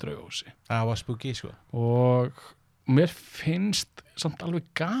í því draugahúsi það var spooky sko og mér finnst samt alveg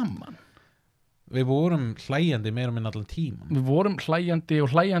gaman við vorum hlæjandi meira minn allan tíma við vorum hlæjandi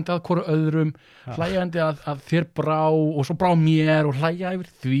og hlæjandi að hvoru öðrum hlæjandi að þér brá og svo brá mér og hlæja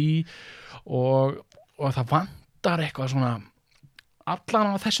yfir því og það vantar eitthvað svona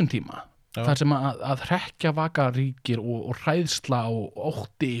allan á þessum tíma þar sem að hrekkja vaka ríkir og hræðsla og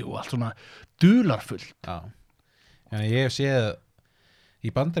ótti og allt svona dularfullt. Já, ég hef séð í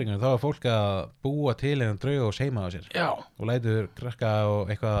Bandaríkjunum þá er fólk að búa til eða drauga og seima á sér. Já. Og lætur krakka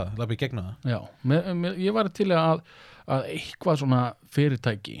og eitthvað labbi gegna það. Já, ég var til að eitthvað svona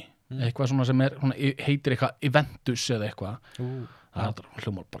fyrirtæki, eitthvað svona sem heitir eitthvað Eventus eða eitthvað. Það er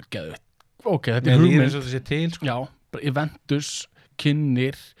hljómar bara geðveitt. Ok, þetta er hugmynd. Þetta er til, sko. Já, Eventus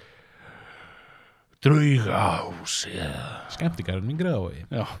kynnir draugahús. Skemmtikarinn mín Graðavogi.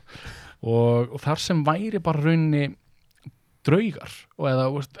 Já, og þar sem væri bara raunni draugar, og eða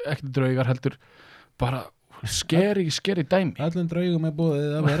ekki draugar heldur, bara skeri dæmi. Öllum draugum er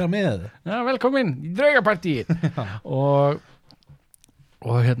búið að vera með. Já, velkomin í draugapartíið.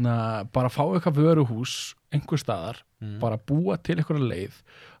 og hérna, bara fá eitthvað vöruhús einhver staðar, bara búa til eitthvað leið,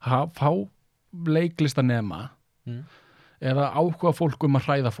 fá leiklistanema eða áhuga fólk að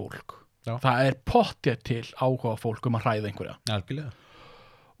hræða fólk. Já. Það er pottið til áhuga fólk að hræða einhverja. Algjörlega.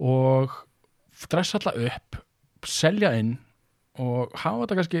 Og stressa alltaf upp, selja inn og hafa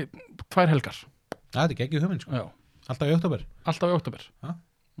þetta kannski 2 helgar. Það er ekki hugmynd, sko. Já. Alltaf í október. Já.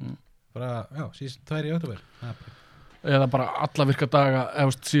 Bara, síðustu 2 í október. Eða bara alla virka daga,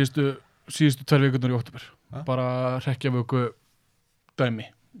 eða síðustu 2 vikurnar í október. Bara hrekkjavöku dæmi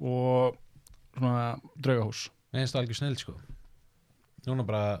og svona draugahús. Mér finnst það algjör snill, sko. Núna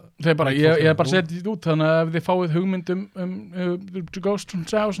bara... Ég er bara setið þetta út, þannig að ef þið fáið hugmynd Ghost from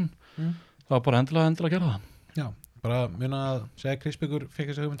Thousand, þá bara endilega gera það. Já, bara muna að segja að Krispíkur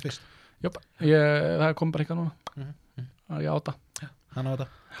fekk þessi hugmynd fyrst. Jöp, það kom bara eitthvað núna. Ég á það. Já, hann á það.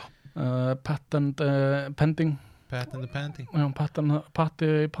 Patent pending. Patent pending. Já,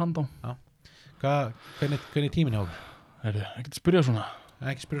 patti pandum. Já. Hvernig er tíminn hjá okkur? Ekki spyrja svona.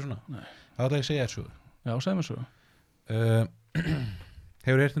 Ekki spyrja svona? Nei. Það er að segja þessu. Já, segð mér svo.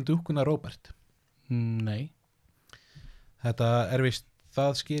 Hefur heyrt dúkkuna Róbert? Nei. Þetta er víst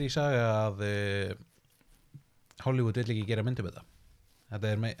það skýr í saga að Hollywood vill ekki gera myndi með það. Þetta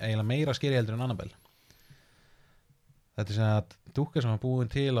er eiginlega meira skýri heldur en Annabelle. Þetta er sem að dúkka sem var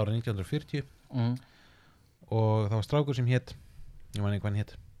búin til árið 1940 og það var strákur sem hét, ég man ekki hvað hann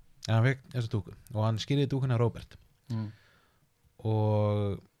hét, en hann fekk þessu dúkku og hann skýrði dúkkuna Róbert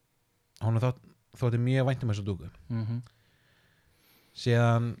og hann þótti mjög vænt þessu dúkku.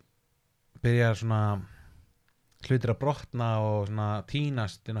 Síðan byrjar svona hlutir að brotna og svona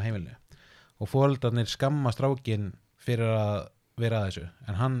tínast inn á heimilinu og foreldrarnir skamma strákin fyrir að vera að þessu,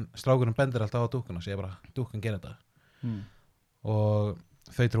 en strákurinn bendir alltaf á dúkkuna og segir bara, dúkkan gera þetta og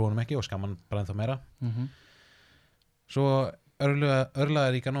þau trúa honum ekki og skamma hann bara ennþá meira. Svo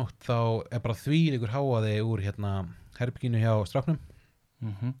örlaði ríka nótt þá er bara þvílíkur háaði úr herberginu hjá stráknum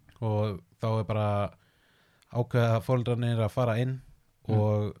og þá er bara ákveða foreldrarnir að fara inn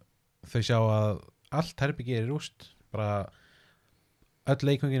og þau sjá að allt herbergi er í rúst, bara öll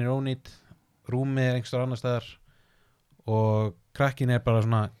leikvöngin er ónýtt, rúmið er einhverstaðar annar staðar og krakkin er bara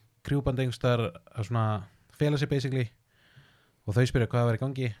svona krjúpandi einhverstaðar að svona fela sig basically og þau spyrja hvað var í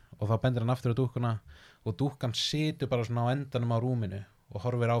gangi og þá bendir hann aftur á dúkkuna og dúkkan situr bara svona á endanum á rúminu og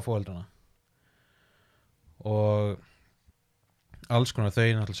horfir á foreldrana og alls konar þau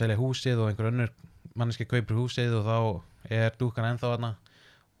náttúrulega selja húsið og einhver önnur manneski kaupir húsið og þá er dúkkan ennþá þarna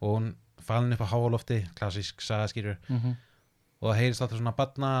og hún fallin upp á háalofti, klassísk sagaskýrur og það heyrist alltaf svona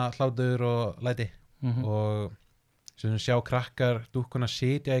barnahlátur og læti og sem sjá krakkar dúkkuna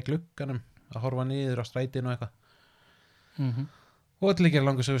sitja í glugganum að horfa niður á strætinu og eitthvað og allir ekki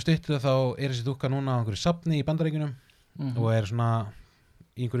langur sögur stuttu þá er þessi dúkka núna á einhverju safni í Bandaríkjunum og er svona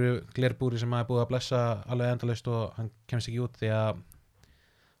í einhverju glerbúri sem er búið að blessa alveg endalaust og hann kemst ekki út því að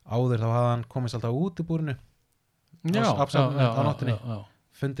áður þá hafði hann komist alltaf út í búrinu á nóttinni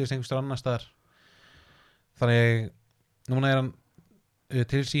fundist einhver annar staðar þannig núna er hann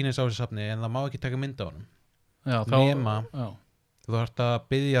til sínis á þessu safni en það má ekki taka mynd á honum nema þú þarft að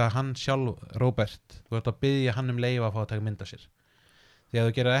biðja hann sjálf Róbert, þú þarft að biðja hann leyfi að fá að taka mynd af sér því að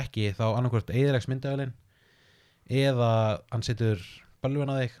þú gerir ekki þá annarkvort eyðileggs myndavélin eða hann setur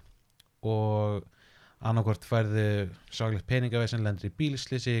bölvan að þig og annarkvort færðu saglegt peningavesen, lendir í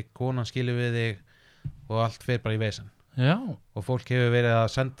bílslýsi, konan skilur við þig og allt fer bara í vesen. Já. Og fólk hefur verið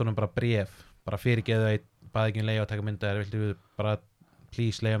að senda honum bara bréf, bara fyrirgeðu baði ekki leyfa að taka mynda þér, viltu bara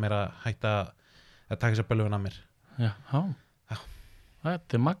please leyfa mér að hætta að taka sér bölvun af mér. Já.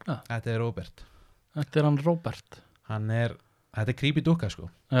 Þetta er magnað. Þetta er Róbert. Þetta er hann Róbert. Þetta er creepy dúkka sko.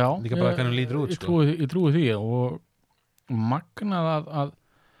 Já. Líka bara hvernig hann lítur út sko. Ég trúi því og magnað að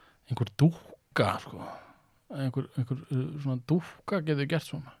einhver dúkka sko. Einhver svona dúkka getur gert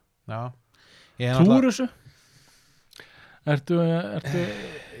svona. Já. Trúir þessu? er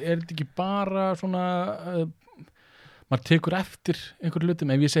þetta ekki bara svona maður tekur eftir einhverju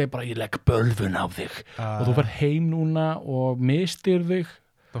hlutum, ef ég segi bara ég legg bölvun á þig og þú fer heim núna og mistir þig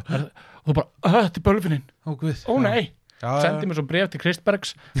og þú bara, þetta er bölvunin ó nei, sendi mér svo bréf til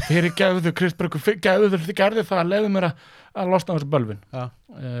Kristbergs fyrir gefðu Kristberg gefðu þið gerði það að leiðu mér að losna þessu bölvun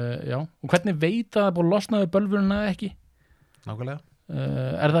já, og hvernig veit að það er búin að losna þessu bölvun eða ekki nákvæmlega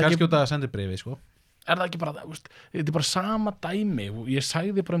kannski út að sendi bréfi sko er það ekki bara, þetta er bara sama dæmi og ég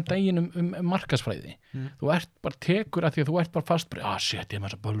sagði bara daginn um markaðsfræði þú ert bara tekur að því að þú ert bara fast bara, shit, ég er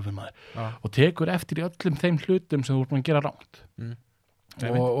með þessa bölvun maður og tekur eftir í öllum þeim hlutum sem þú ert búin að gera ránt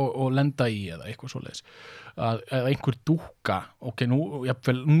og lenda í eða eitthvað svoleiðis að einhver dúkka ok,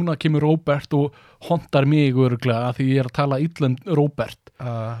 núna kemur Róbert og hondar mig örglega að því ég er að tala illan Róbert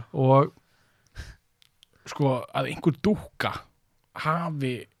og sko að einhver dúkka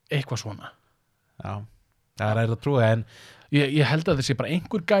hafi eitthvað svona já, það er að trúa en ég held að þessi bara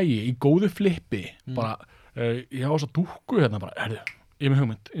einhver gæi í góðu flippi bara, ég á þess að dúkku hérna bara, ég er með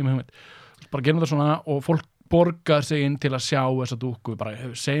hugmynd bara gerum það svona og fólk borgar sig inn til að sjá þessa dúkku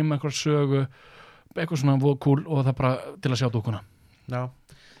bara segjum eitthvað sögu eitthvað svona voða cool og það bara til að sjá dúkkuna já,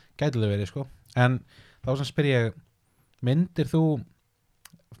 gætilega verið sko en þá sem spyr ég myndir þú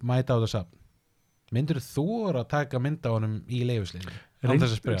mæta á þessa myndir þú að taka mynd á honum í leifisleinu án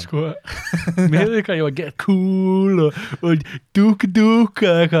þess að spyrja sko, með eitthvað ég var að get cool og dúk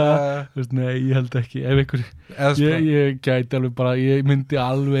eitthvað nei, ég held ekki ef einhver, ég gæti alveg bara ég myndi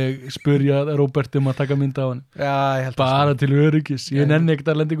alveg spyrja Róbert að taka mynd á hann bara til öryggis, ég nenni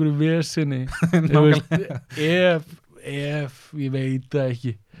ekkert að lenda ykkur í vesinni ef ég veit það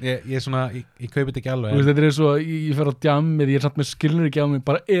ekki ég er svona, ég kaupi þetta ekki alveg þetta er svo, ég fer á djammið ég er samt með skilnir ekki á mig,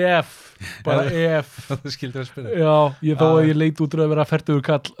 bara ef það skildur að spyrja já, þó að ég leit út að vera fertugur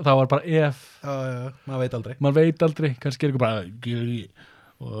kall, þá var bara ef maður veit aldrei kannski er ekki bara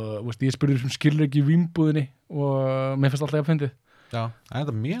og ég spurði sem skilnir ekki í vínbúðinni og mér fannst alltaf að fyndið já, það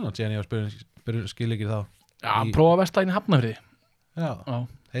er mjög nátt síðan ég var spurði skilnir ekki þá já, prófa Vestlægin Hafnarfirði já,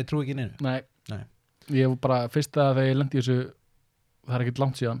 þeir trú ekki neinu nei, ég bara fyrst að þegar ég lendi í þessu það er ekkert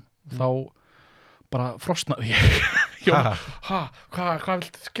langt síðan þá bara frosnaði ég hvað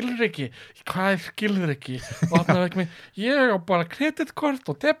viltu skilur ekki hvað er skilur ekki og opnaði ekki mig, ég á bara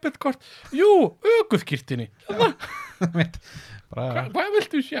kreditkort og debitkort, jú, ökuðskírtinni hvað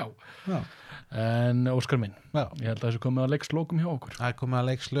viltu sjá en Óskar minn ég held að þessu komið að leikslókum hjá okkur það komið að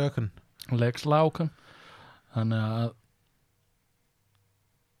leikslákum þannig að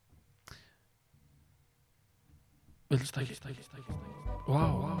viltu stækja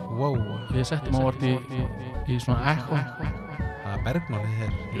wow. Ég setti maður í svona ekko það er bergmálið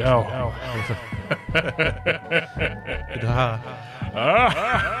hér já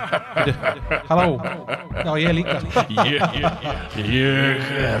halló já ég líka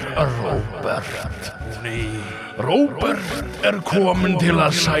ég er Róbert er komin til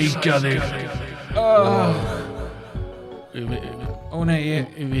að sækja þig ó nei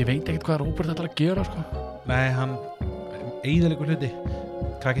ég veit ekkert hvað Róbert ætlar að gera sko nei hann eðalegur hluti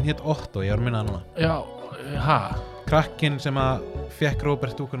krakkin hétt Otto, ég var að minna það núna já, krakkin sem að fekk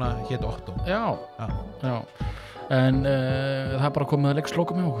Róbert dúkuna hétt Otto já. En það er bara komið að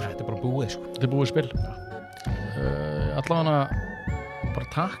leikslókum hjá okkur þetta er bara búið sko þetta er búið spil allavega bara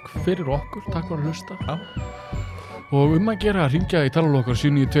takk fyrir okkur takk fyrir að hlusta og að gera að hringja í talalokar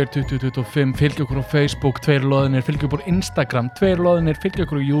 792-2025 fylgja okkur á Facebook 2 loðinir, fylgja okkur á Instagram 2 loðinir, fylgja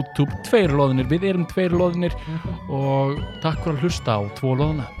okkur á YouTube 2 loðinir, við erum 2 loðinir og takk fyrir að hlusta á 2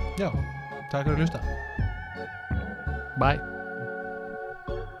 loðina já, takk fyrir að hlusta bye